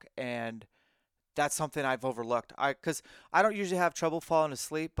stock, and that's something I've overlooked. Because I don't usually have trouble falling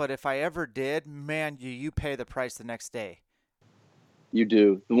asleep, but if I ever did, man, you pay the price the next day. You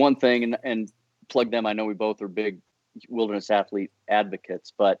do. The one thing, and plug them, I know we both are big Wilderness Athlete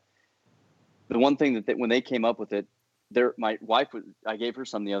advocates, but the one thing that when they came up with it, my wife, I gave her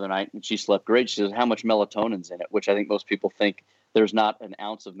some the other night, and she slept great. She says, how much melatonin's in it, which I think most people think there's not an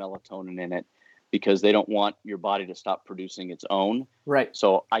ounce of melatonin in it because they don't want your body to stop producing its own. Right.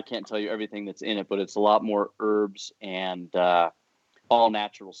 So I can't tell you everything that's in it, but it's a lot more herbs and all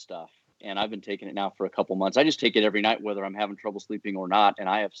natural stuff. And I've been taking it now for a couple months. I just take it every night, whether I'm having trouble sleeping or not. And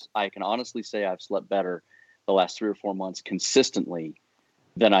I can honestly say I've slept better the last 3 or 4 months consistently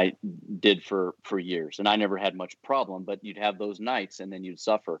than I did for years. And I never had much problem, but you'd have those nights and then you'd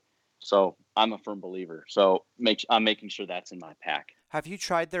suffer. So I'm a firm believer. So I'm making sure that's in my pack. Have you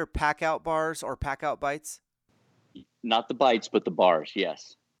tried their pack out bars or pack out bites? Not the bites, but the bars.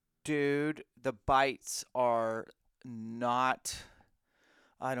 Yes. Dude, the bites are not,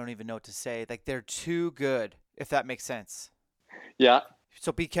 I don't even know what to say. Like, they're too good, if that makes sense. Yeah.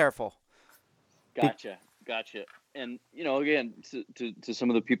 So be careful. Gotcha. And, again, to some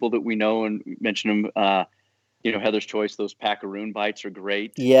of the people that we know and mention them, Heather's Choice, those Packaroon bites are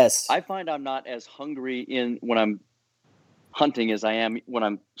great. Yes. I find I'm not as hungry when I'm hunting as I am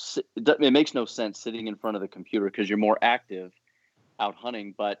when it makes no sense sitting in front of the computer because you're more active out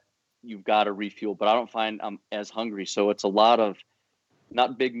hunting, but you've got to refuel. But I don't find I'm as hungry. So it's a lot of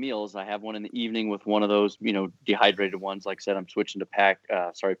not big meals. I have one in the evening with one of those, dehydrated ones. Like I said, I'm switching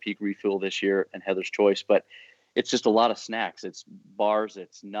to Peak Refuel this year and Heather's Choice, but it's just a lot of snacks. It's bars,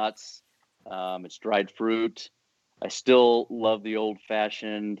 it's nuts, it's dried fruit. I still love the old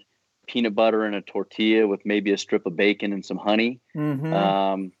fashioned peanut butter and a tortilla with maybe a strip of bacon and some honey.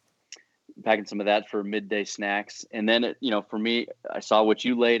 Mm-hmm. Packing some of that for midday snacks. And then, for me, I saw what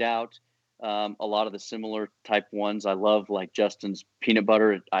you laid out. A lot of the similar type ones I love, like Justin's peanut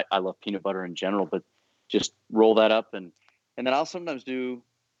butter. I love peanut butter in general, but just roll that up. And then I'll sometimes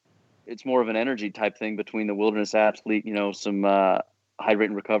it's more of an energy type thing between the Wilderness Athlete, some Hydrate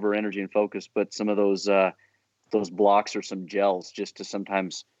and Recover, Energy and Focus, but some of those blocks or some gels just to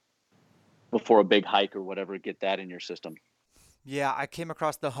sometimes before a big hike or whatever, get that in your system. Yeah, I came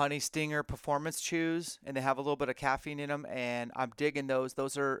across the Honey Stinger Performance Chews, and they have a little bit of caffeine in them, and I'm digging those.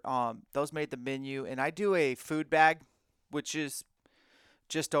 Those made the menu, and I do a food bag, which is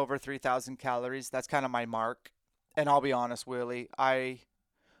just over 3,000 calories. That's kind of my mark. And I'll be honest, Willie, I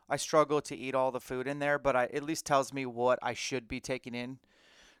struggle to eat all the food in there, but it at least tells me what I should be taking in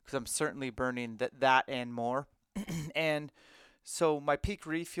because I'm certainly burning that and more. And so my Peak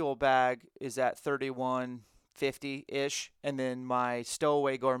Refuel bag is at 31.50-ish, and then my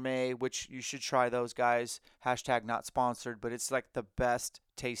Stowaway Gourmet, which you should try those guys, hashtag not sponsored, but it's like the best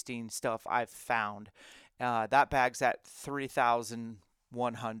tasting stuff I've found. That bag's at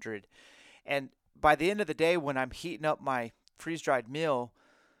 3,100. And by the end of the day, when I'm heating up my freeze-dried meal,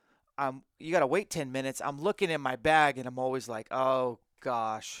 you got to wait 10 minutes. I'm looking in my bag, and I'm always like, oh,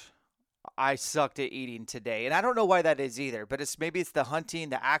 gosh, I sucked at eating today. And I don't know why that is either, but maybe it's the hunting,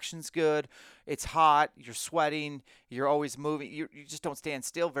 the action's good, it's hot, you're sweating, you're always moving, you just don't stand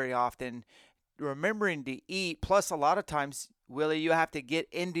still very often. Remembering to eat, plus a lot of times, Willie, you have to get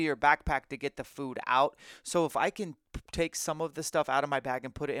into your backpack to get the food out. So if I can take some of the stuff out of my bag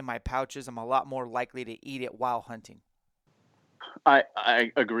and put it in my pouches, I'm a lot more likely to eat it while hunting. I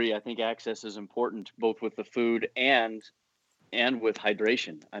agree. I think access is important both with the food and with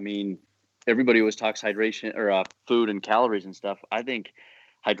hydration. I mean, everybody always talks hydration or food and calories and stuff. I think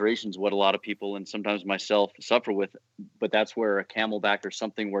hydration is what a lot of people and sometimes myself suffer with, but that's where a Camelback or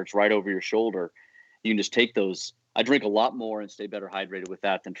something where it's right over your shoulder, you can just take those. I drink a lot more and stay better hydrated with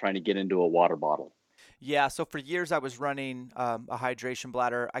that than trying to get into a water bottle. Yeah, so for years I was running a hydration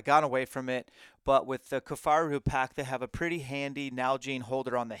bladder. I got away from it, but with the Kifaru pack, they have a pretty handy Nalgene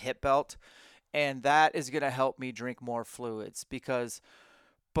holder on the hip belt, and that is going to help me drink more fluids because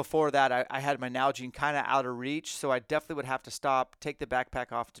before that I had my Nalgene kind of out of reach, so I definitely would have to stop, take the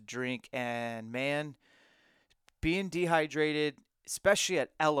backpack off to drink, and man, being dehydrated, especially at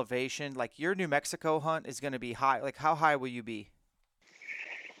elevation, like your New Mexico hunt is going to be high. Like how high will you be?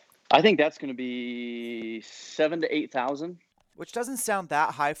 I think that's going to be 7,000 to 8,000. Which doesn't sound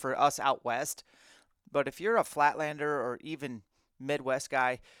that high for us out west. But if you're a Flatlander or even Midwest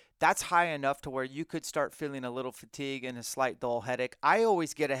guy, that's high enough to where you could start feeling a little fatigue and a slight dull headache. I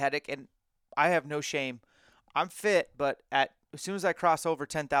always get a headache, and I have no shame. I'm fit, but as soon as I cross over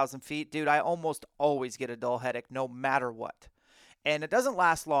 10,000 feet, dude, I almost always get a dull headache no matter what. And it doesn't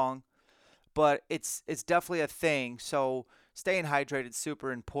last long, but it's definitely a thing. So staying hydrated is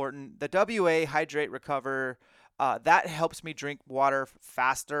super important. The WA Hydrate Recover, that helps me drink water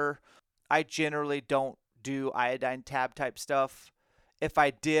faster. I generally don't do iodine tab type stuff. If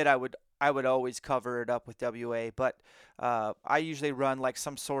I did, I would always cover it up with WA, but I usually run like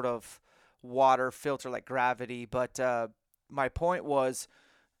some sort of water filter like Gravity. But my point was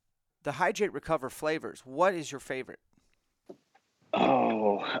the Hydrate Recover flavors. What is your favorite?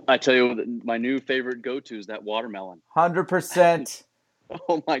 Oh, I tell you, my new favorite go-to is that watermelon. 100%.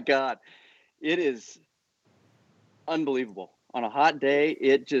 Oh my God. It is unbelievable. On a hot day,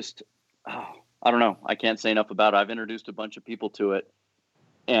 it just, I don't know. I can't say enough about it. I've introduced a bunch of people to it,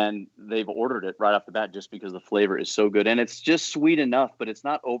 and they've ordered it right off the bat just because the flavor is so good. And it's just sweet enough, but it's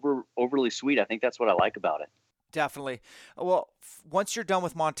not overly sweet. I think that's what I like about it. Definitely. Well, once you're done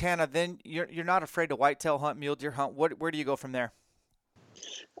with Montana, then you're not afraid to whitetail hunt, mule deer hunt. Where do you go from there?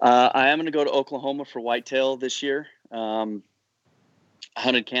 I am going to go to Oklahoma for whitetail this year. I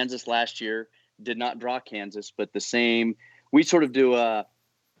hunted Kansas last year. Did not draw Kansas, but the same. We sort of do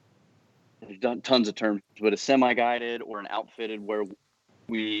there's done tons of terms, but a semi-guided or an outfitted where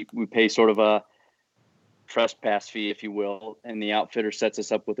we pay sort of a trespass fee, if you will, and the outfitter sets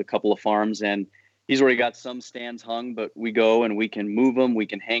us up with a couple of farms, and he's already got some stands hung, but we go and we can move them, we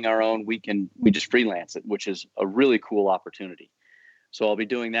can hang our own, we just freelance it, which is a really cool opportunity. So I'll be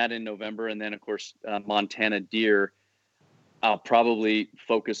doing that in November, and then of course Montana deer. I'll probably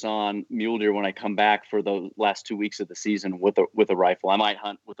focus on mule deer when I come back for the last 2 weeks of the season with a rifle. I might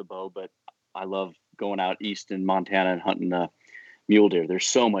hunt with a bow, but I love going out east in Montana and hunting mule deer. There's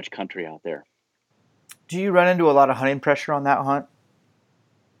so much country out there. Do you run into a lot of hunting pressure on that hunt?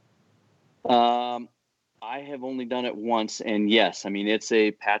 I have only done it once, and yes, I mean, it's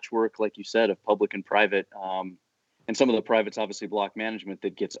a patchwork, like you said, of public and private. And some of the privates obviously block management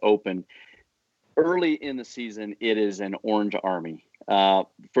that gets open. Early in the season, it is an orange army.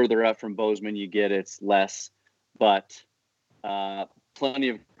 Further up from Bozeman, it's less, but plenty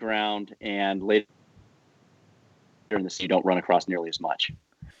of ground, and later in the season, you don't run across nearly as much.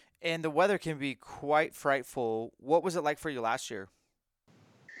 And the weather can be quite frightful. What was it like for you last year?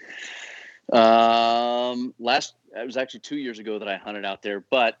 It was actually 2 years ago that I hunted out there.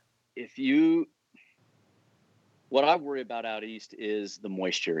 But what I worry about out east is the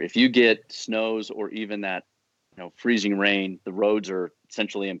moisture. If you get snows or even that, freezing rain, the roads are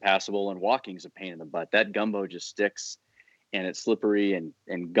essentially impassable, and walking is a pain in the butt. That gumbo just sticks, and it's slippery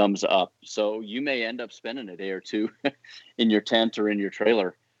and gums up. So you may end up spending a day or two in your tent or in your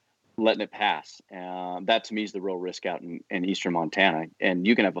trailer, letting it pass. That to me is the real risk out in eastern Montana. And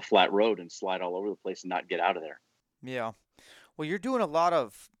you can have a flat road and slide all over the place and not get out of there. Yeah. Well, you're doing a lot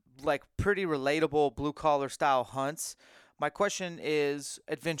of like pretty relatable blue collar style hunts. My question is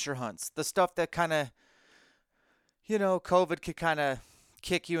adventure hunts, the stuff that kind of, COVID could kind of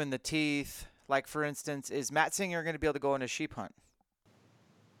kick you in the teeth. Like, for instance, is Matt Singer going to be able to go on a sheep hunt?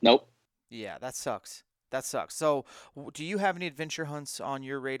 Nope. Yeah, that sucks. So do you have any adventure hunts on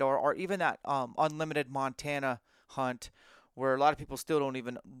your radar, or even that unlimited Montana hunt where a lot of people still don't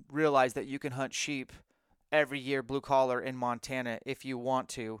even realize that you can hunt sheep every year blue collar in Montana if you want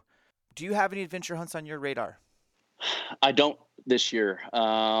to? Do you have any adventure hunts on your radar? I don't this year.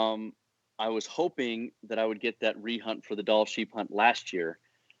 I was hoping that I would get that rehunt for the Dall sheep hunt last year,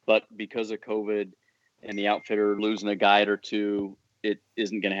 but because of COVID and the outfitter losing a guide or two, it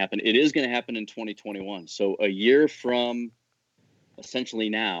isn't going to happen. It is going to happen in 2021. So a year from essentially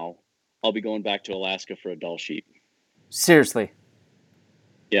now, I'll be going back to Alaska for a Dall sheep. Seriously?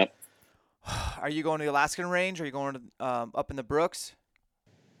 Yep. Are you going to the Alaskan range? Or are you going to, up in the Brooks?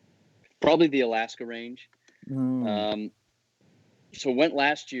 Probably the Alaska range. So went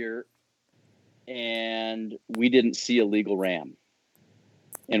last year, and we didn't see a legal ram,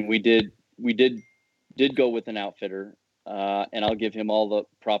 and we did go with an outfitter, and I'll give him all the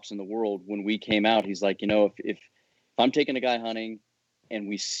props in the world. When we came out, he's like, if I'm taking a guy hunting and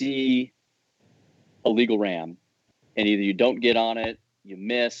we see a legal ram, and either you don't get on it, you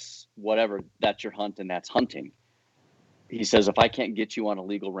miss, whatever, that's your hunt, and that's hunting. He says, if I can't get you on a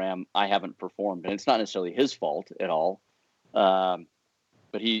legal ram, I haven't performed. And it's not necessarily his fault at all.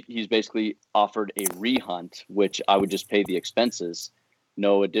 But he's basically offered a rehunt, which I would just pay the expenses,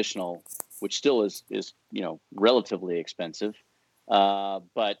 no additional, which still is relatively expensive.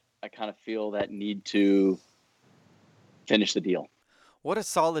 But I kind of feel that need to finish the deal. What a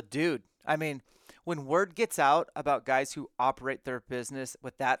solid dude. I mean, when word gets out about guys who operate their business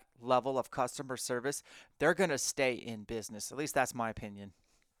with that level of customer service, they're going to stay in business. At least that's my opinion.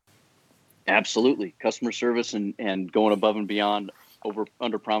 Absolutely. Customer service and going above and beyond,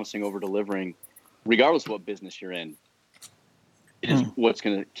 under promising, over delivering, regardless of what business you're in, is what's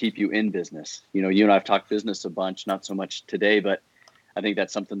going to keep you in business. You and I have talked business a bunch, not so much today, but I think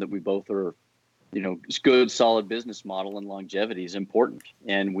that's something that we both are, it's good, solid business model, and longevity is important.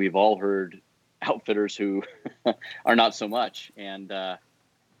 And we've all heard outfitters who are not so much. And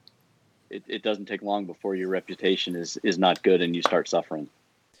it doesn't take long before your reputation is not good and you start suffering.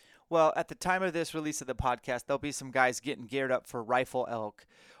 Well, at the time of this release of the podcast, there'll be some guys getting geared up for rifle elk,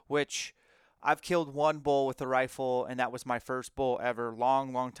 which I've killed one bull with a rifle, and that was my first bull ever,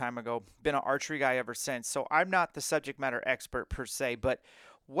 long, long time ago. Been an archery guy ever since. So I'm not the subject matter expert per se, but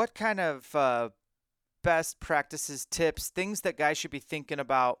what kind of best practices, tips, things that guys should be thinking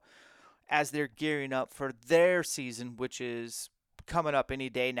about as they're gearing up for their season, which is coming up any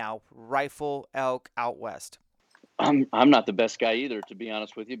day now, rifle elk out west? I'm not the best guy either, to be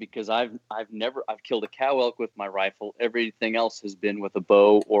honest with you, because I've killed a cow elk with my rifle. Everything else has been with a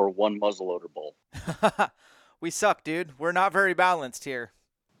bow or one muzzleloader bull. We suck, dude. We're not very balanced here.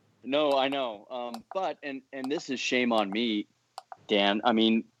 No, I know. But this is shame on me, Dan. I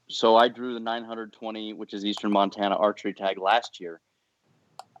mean, so I drew the 920, which is Eastern Montana archery tag last year.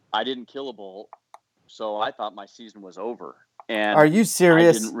 I didn't kill a bull, so I thought my season was over. And are you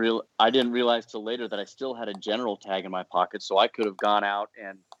serious? I didn't realize till later that I still had a general tag in my pocket, so I could have gone out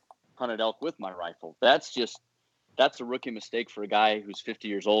and hunted elk with my rifle. That's a rookie mistake for a guy who's 50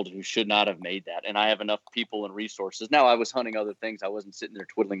 years old who should not have made that. And I have enough people and resources. Now, I was hunting other things. I wasn't sitting there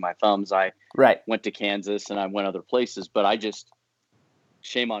twiddling my thumbs. I went to Kansas and I went other places, but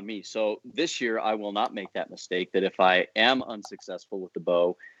shame on me. So this year I will not make that mistake, that if I am unsuccessful with the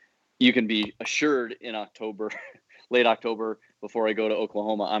bow, you can be assured in October, late October, before I go to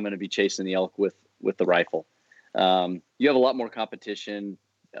Oklahoma, I'm going to be chasing the elk with the rifle. You have a lot more competition.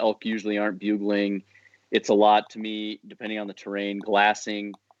 Elk usually aren't bugling. It's a lot, to me, depending on the terrain,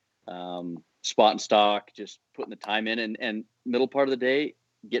 glassing, spot and stock, just putting the time in, and middle part of the day,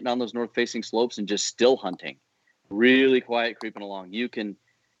 getting on those north facing slopes and just still hunting, really quiet, creeping along. You can,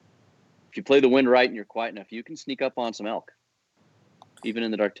 if you play the wind right and you're quiet enough, you can sneak up on some elk, even in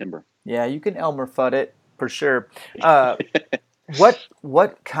the dark timber. Yeah, you can Elmer Fudd it for sure.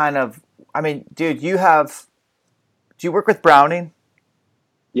 What kind of, I mean, dude, do you work with Browning?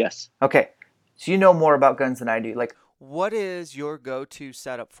 Yes. Okay. So you know more about guns than I do. Like, what is your go-to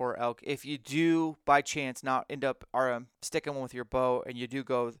setup for elk if you do by chance not end up sticking one with your bow and you do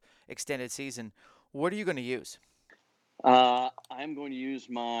go extended season? What are you going to use? I'm going to use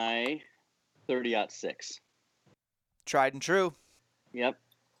my 30-06. Tried and true. Yep.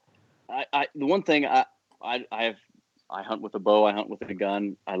 The one thing I hunt with a bow, I hunt with a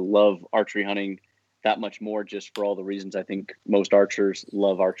gun. I love archery hunting that much more, just for all the reasons I think most archers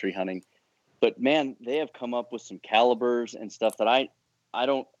love archery hunting. But man, they have come up with some calibers and stuff that I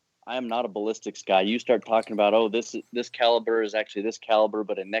am not a ballistics guy. You start talking about, this caliber is actually this caliber,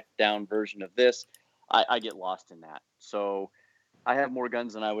 but a neck down version of this. I get lost in that. So I have more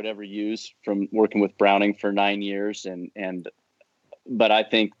guns than I would ever use from working with Browning for 9 years. But I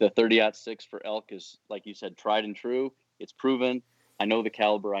think the 30-06 for elk is, like you said, tried and true. It's proven. I know the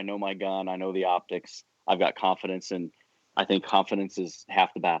caliber. I know my gun. I know the optics. I've got confidence, and I think confidence is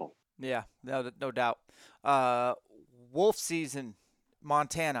half the battle. Yeah, no doubt. Wolf season,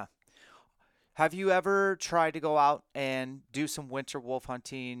 Montana. Have you ever tried to go out and do some winter wolf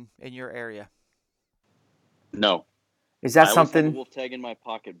hunting in your area? No. Is that I something? I have a wolf tag in my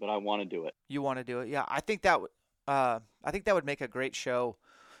pocket, but I want to do it. You want to do it? Yeah, I think that would make a great show.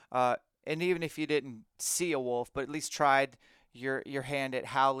 And even if you didn't see a wolf, but at least tried your hand at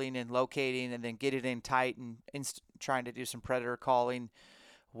howling and locating, and then get it in tight and trying to do some predator calling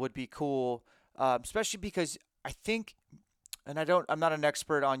would be cool. Especially because I think, and I'm not an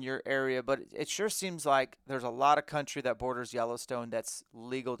expert on your area, but it sure seems like there's a lot of country that borders Yellowstone that's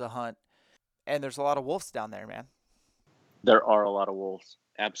legal to hunt, and there's a lot of wolves down there, man. There are a lot of wolves,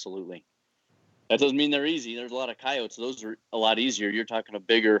 absolutely. That doesn't mean they're easy. There's a lot of coyotes. Those are a lot easier. You're talking a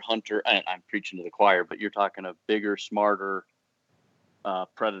bigger hunter. I'm preaching to the choir, but you're talking a bigger, smarter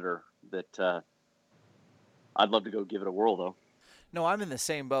predator that I'd love to go give it a whirl, though. No, I'm in the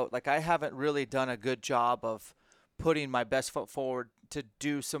same boat. Like, I haven't really done a good job of putting my best foot forward to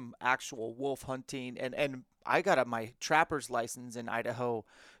do some actual wolf hunting. And I got my trapper's license in Idaho,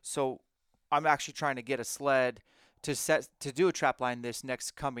 so I'm actually trying to get a sled to do a trap line this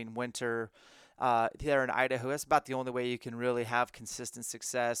next coming winter. There in Idaho, that's about the only way you can really have consistent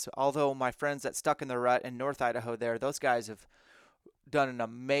success. Although my friends that stuck in the rut in North Idaho, those guys have done an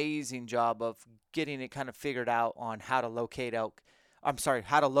amazing job of getting it kind of figured out on how to locate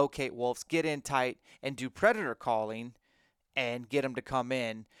how to locate wolves, get in tight, and do predator calling, and get them to come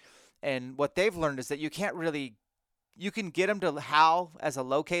in. And what they've learned is that you can get them to howl as a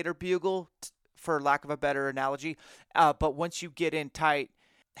locator bugle, for lack of a better analogy. But once you get in tight,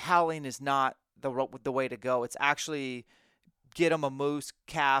 howling is not the way to go. It's actually get them a moose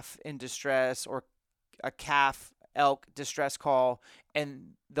calf in distress or a calf elk distress call,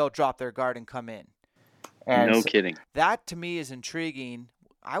 and they'll drop their guard and come in. And no kidding. That to me is intriguing.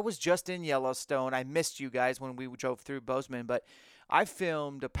 I was just in Yellowstone. I missed you guys when we drove through Bozeman, but I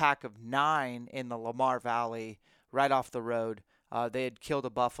filmed a pack of 9 in the Lamar Valley right off the road. They had killed a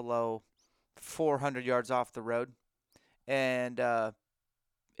buffalo 400 yards off the road, and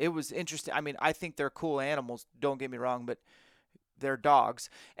it was interesting. I mean, I think they're cool animals, don't get me wrong, but they're dogs,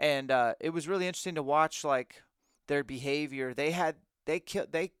 and it was really interesting to watch like their behavior. They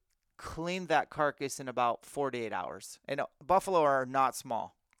cleaned that carcass in about 48 hours, and buffalo are not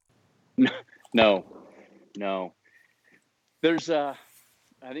small. No.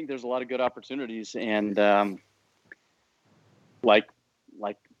 I think there's a lot of good opportunities, and like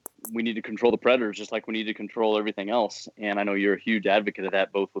we need to control the predators just like we need to control everything else. And I know you're a huge advocate of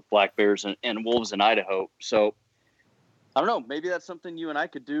that, both with black bears and wolves in Idaho. So I don't know, maybe that's something you and I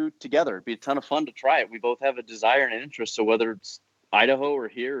could do together. It'd be a ton of fun to try it. We both have a desire and an interest. So whether it's Idaho or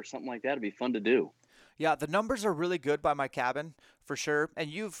here or something like that, it'd be fun to do. Yeah, the numbers are really good by my cabin for sure.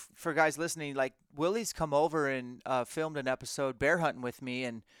 And for guys listening, like Willie's come over and filmed an episode bear hunting with me,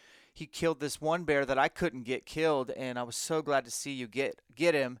 and he killed this one bear that I couldn't get killed, and I was so glad to see you get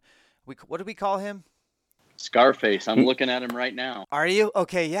him. What did we call him? Scarface. I'm looking at him right now. Are you?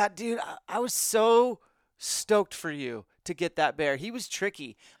 Okay, yeah, dude. I was so stoked for you to get that bear. He was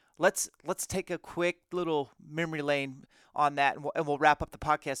tricky. Let's take a quick little memory lane on that, and we'll wrap up the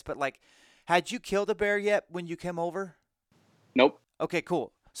podcast. But like, had you killed a bear yet when you came over? Nope. Okay,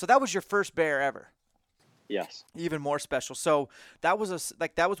 cool. So that was your first bear ever. Yes. Even more special. So that was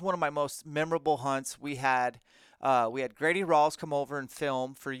one of my most memorable hunts. We had Grady Rawls come over and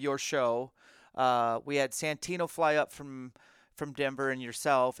film for your show. We had Santino fly up from Denver and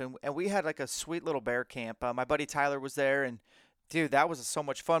yourself, and we had like a sweet little bear camp. My buddy Tyler was there, and dude, that was so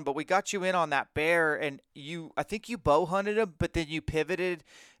much fun. But we got you in on that bear, and I think you bow hunted him, but then you pivoted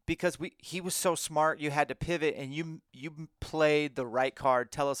because he was so smart. You had to pivot, and you played the right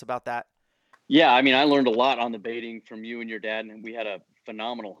card. Tell us about that. Yeah, I mean, I learned a lot on the baiting from you and your dad, and we had a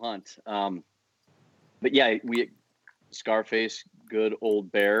phenomenal hunt. But yeah, Scarface, good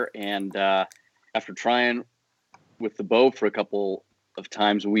old bear, and after trying with the bow for a couple of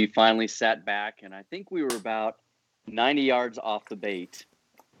times, we finally sat back, and I think we were about 90 yards off the bait.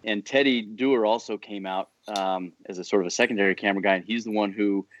 And Teddy Dewar also came out as a sort of a secondary camera guy, and he's the one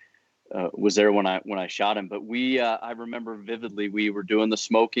who was there when I shot him. But I remember vividly, we were doing the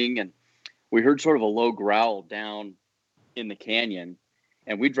smoking, and we heard sort of a low growl down in the canyon,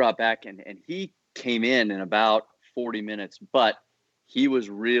 and we dropped back, and he came in about 40 minutes, but he was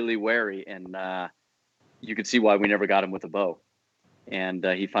really wary, and you could see why we never got him with a bow. And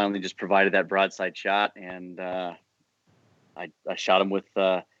he finally just provided that broadside shot, and I shot him with,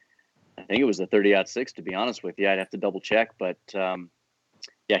 I think it was a 30-06, to be honest with you. I'd have to double check, but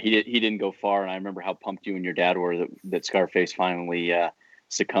yeah, he didn't go far, and I remember how pumped you and your dad were that Scarface finally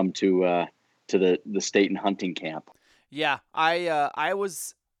succumbed to the state and hunting camp. Yeah, I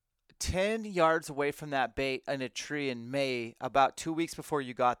was 10 yards away from that bait in a tree in May, about 2 weeks before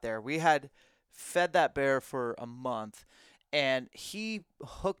you got there. We had fed that bear for a month, and he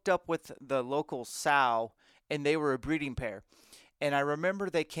hooked up with the local sow, and they were a breeding pair. And I remember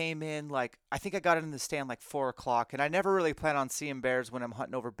they came in, like, I think I got in the stand like 4 o'clock, and I never really plan on seeing bears when I'm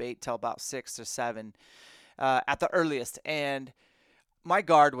hunting over bait till about 6 or 7 at the earliest. And my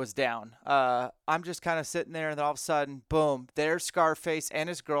guard was down. I'm just kind of sitting there, and then all of a sudden, boom, there's Scarface and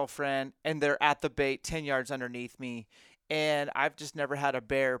his girlfriend, and they're at the bait 10 yards underneath me. And I've just never had a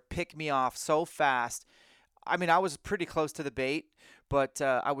bear pick me off so fast. I mean, I was pretty close to the bait, but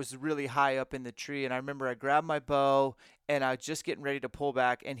I was really high up in the tree. And I remember I grabbed my bow, and I was just getting ready to pull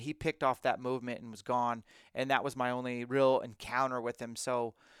back, and he picked off that movement and was gone. And that was my only real encounter with him.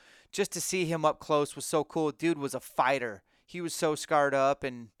 So just to see him up close was so cool. Dude was a fighter. He was so scarred up,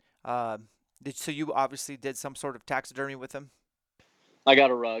 and so you obviously did some sort of taxidermy with him? I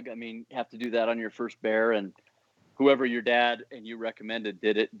got a rug. I mean, you have to do that on your first bear, and whoever your dad and you recommended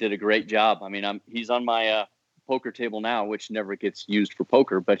did a great job. I mean, he's on my poker table now, which never gets used for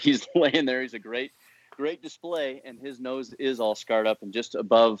poker, but he's laying there. He's a great display, and his nose is all scarred up and just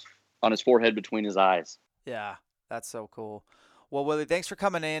above on his forehead between his eyes. Yeah, that's so cool. Well, Willie, thanks for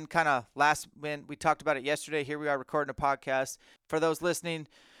coming in. Kind of last minute, we talked about it yesterday. Here we are recording a podcast. For those listening,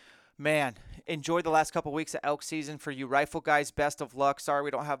 man, enjoy the last couple weeks of elk season. For you rifle guys, best of luck. Sorry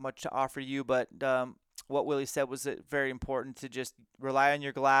we don't have much to offer you, but what Willie said was very important to just rely on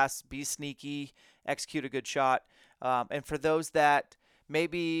your glass, be sneaky, execute a good shot. And for those that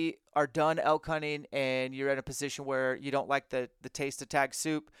maybe are done elk hunting and you're in a position where you don't like the taste of tag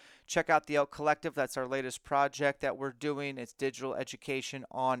soup, check out the Elk Collective. That's our latest project that we're doing. It's digital education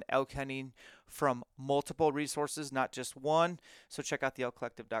on elk hunting from multiple resources, not just one. So check out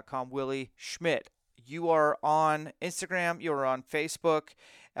theelkcollective.com. Willie Schmidt, you are on Instagram. You are on Facebook.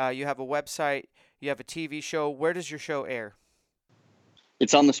 You have a website. You have a TV show. Where does your show air?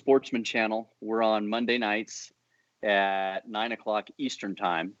 It's on the Sportsman Channel. We're on Monday nights at 9 o'clock Eastern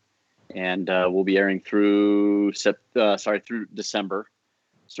time, and we'll be airing through December.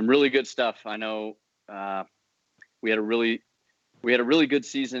 Some really good stuff. I know we had a really good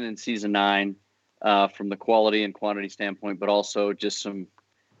season in season 9 from the quality and quantity standpoint, but also just some,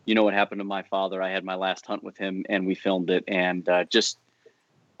 what happened to my father. I had my last hunt with him, and we filmed it, and I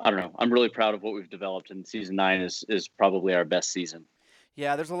don't know. I'm really proud of what we've developed, and season 9 is probably our best season.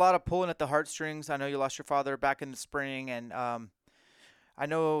 Yeah, there's a lot of pulling at the heartstrings. I know you lost your father back in the spring, and I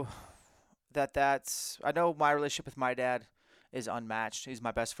know I know my relationship with my dad is unmatched. He's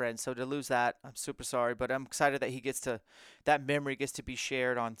my best friend. So to lose that, I'm super sorry, but I'm excited that that memory gets to be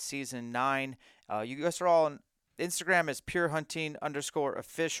shared on season 9. You guys are all on Instagram is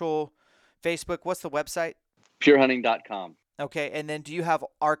purehunting_official. Facebook, what's the website? Purehunting.com. Okay, and then do you have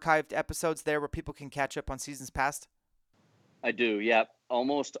archived episodes there where people can catch up on seasons past? I do, yeah.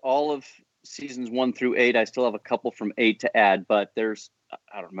 Almost all of seasons 1 through 8. I still have a couple from 8 to add, but there's,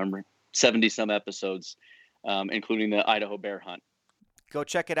 I don't remember, 70-some episodes, including the Idaho bear hunt. Go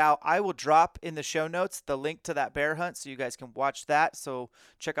check it out. I will drop in the show notes the link to that bear hunt so you guys can watch that. So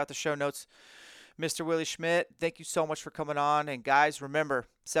check out the show notes. Mr. Willie Schmidt, thank you so much for coming on. And guys, remember,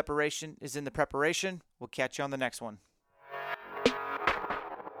 separation is in the preparation. We'll catch you on the next one.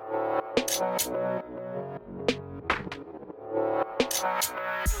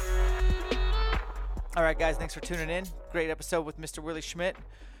 All right, guys, thanks for tuning in. Great episode with Mr. Willie Schmidt.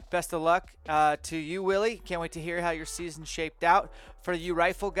 Best of luck to you, Willie. Can't wait to hear how your season shaped out. For you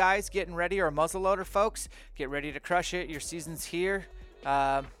rifle guys getting ready, or muzzleloader folks, get ready to crush it. Your season's here.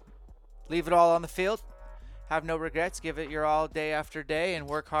 Leave it all on the field. Have no regrets. Give it your all day after day and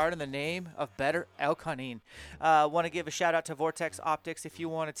work hard in the name of better elk hunting. Want to give a shout out to Vortex Optics if you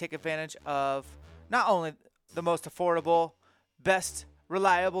want to take advantage of not only the most affordable, best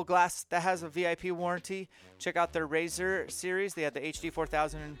reliable glass that has a VIP warranty. Check out their Razor series. They have the HD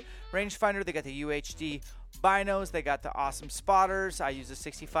 4000 rangefinder. They got the UHD binos. They got the awesome spotters. I use a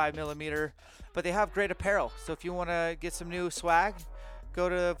 65 millimeter, but they have great apparel. So if you want to get some new swag, go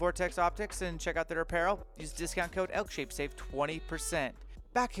to Vortex Optics and check out their apparel. Use discount code ELKSHAPE, save 20%.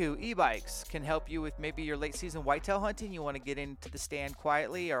 Baku e-bikes can help you with maybe your late season whitetail hunting. You want to get into the stand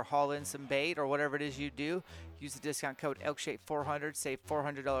quietly or haul in some bait or whatever it is you do. Use the discount code ELKSHAPE400, save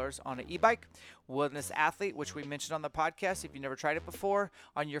 $400 on an e-bike. Wilderness Athlete, which we mentioned on the podcast, if you've never tried it before,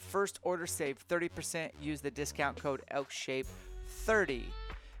 on your first order, save 30%. Use the discount code ELKSHAPE30.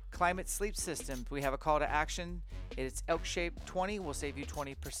 Climate Sleep Systems, we have a call to action. It's ELKSHAPE20. We'll save you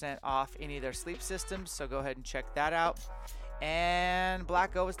 20% off any of their sleep systems, so go ahead and check that out. And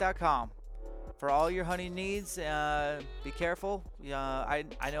blackovis.com for all your hunting needs. Be careful. I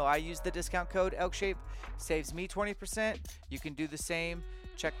know I use the discount code ELKSHAPE. Saves me 20%. You can do the same.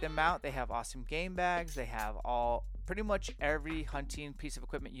 Check them out. They have awesome game bags. They have pretty much every hunting piece of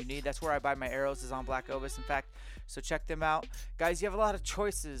equipment you need. That's where I buy my arrows, is on Black Ovis, in fact. So check them out. Guys, you have a lot of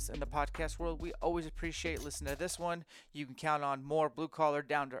choices in the podcast world. We always appreciate listening to this one. You can count on more blue-collar,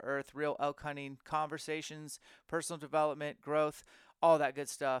 down-to-earth, real elk hunting conversations, personal development, growth, all that good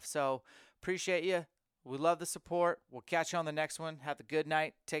stuff. So appreciate you. We love the support. We'll catch you on the next one. Have a good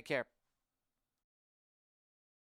night. Take care.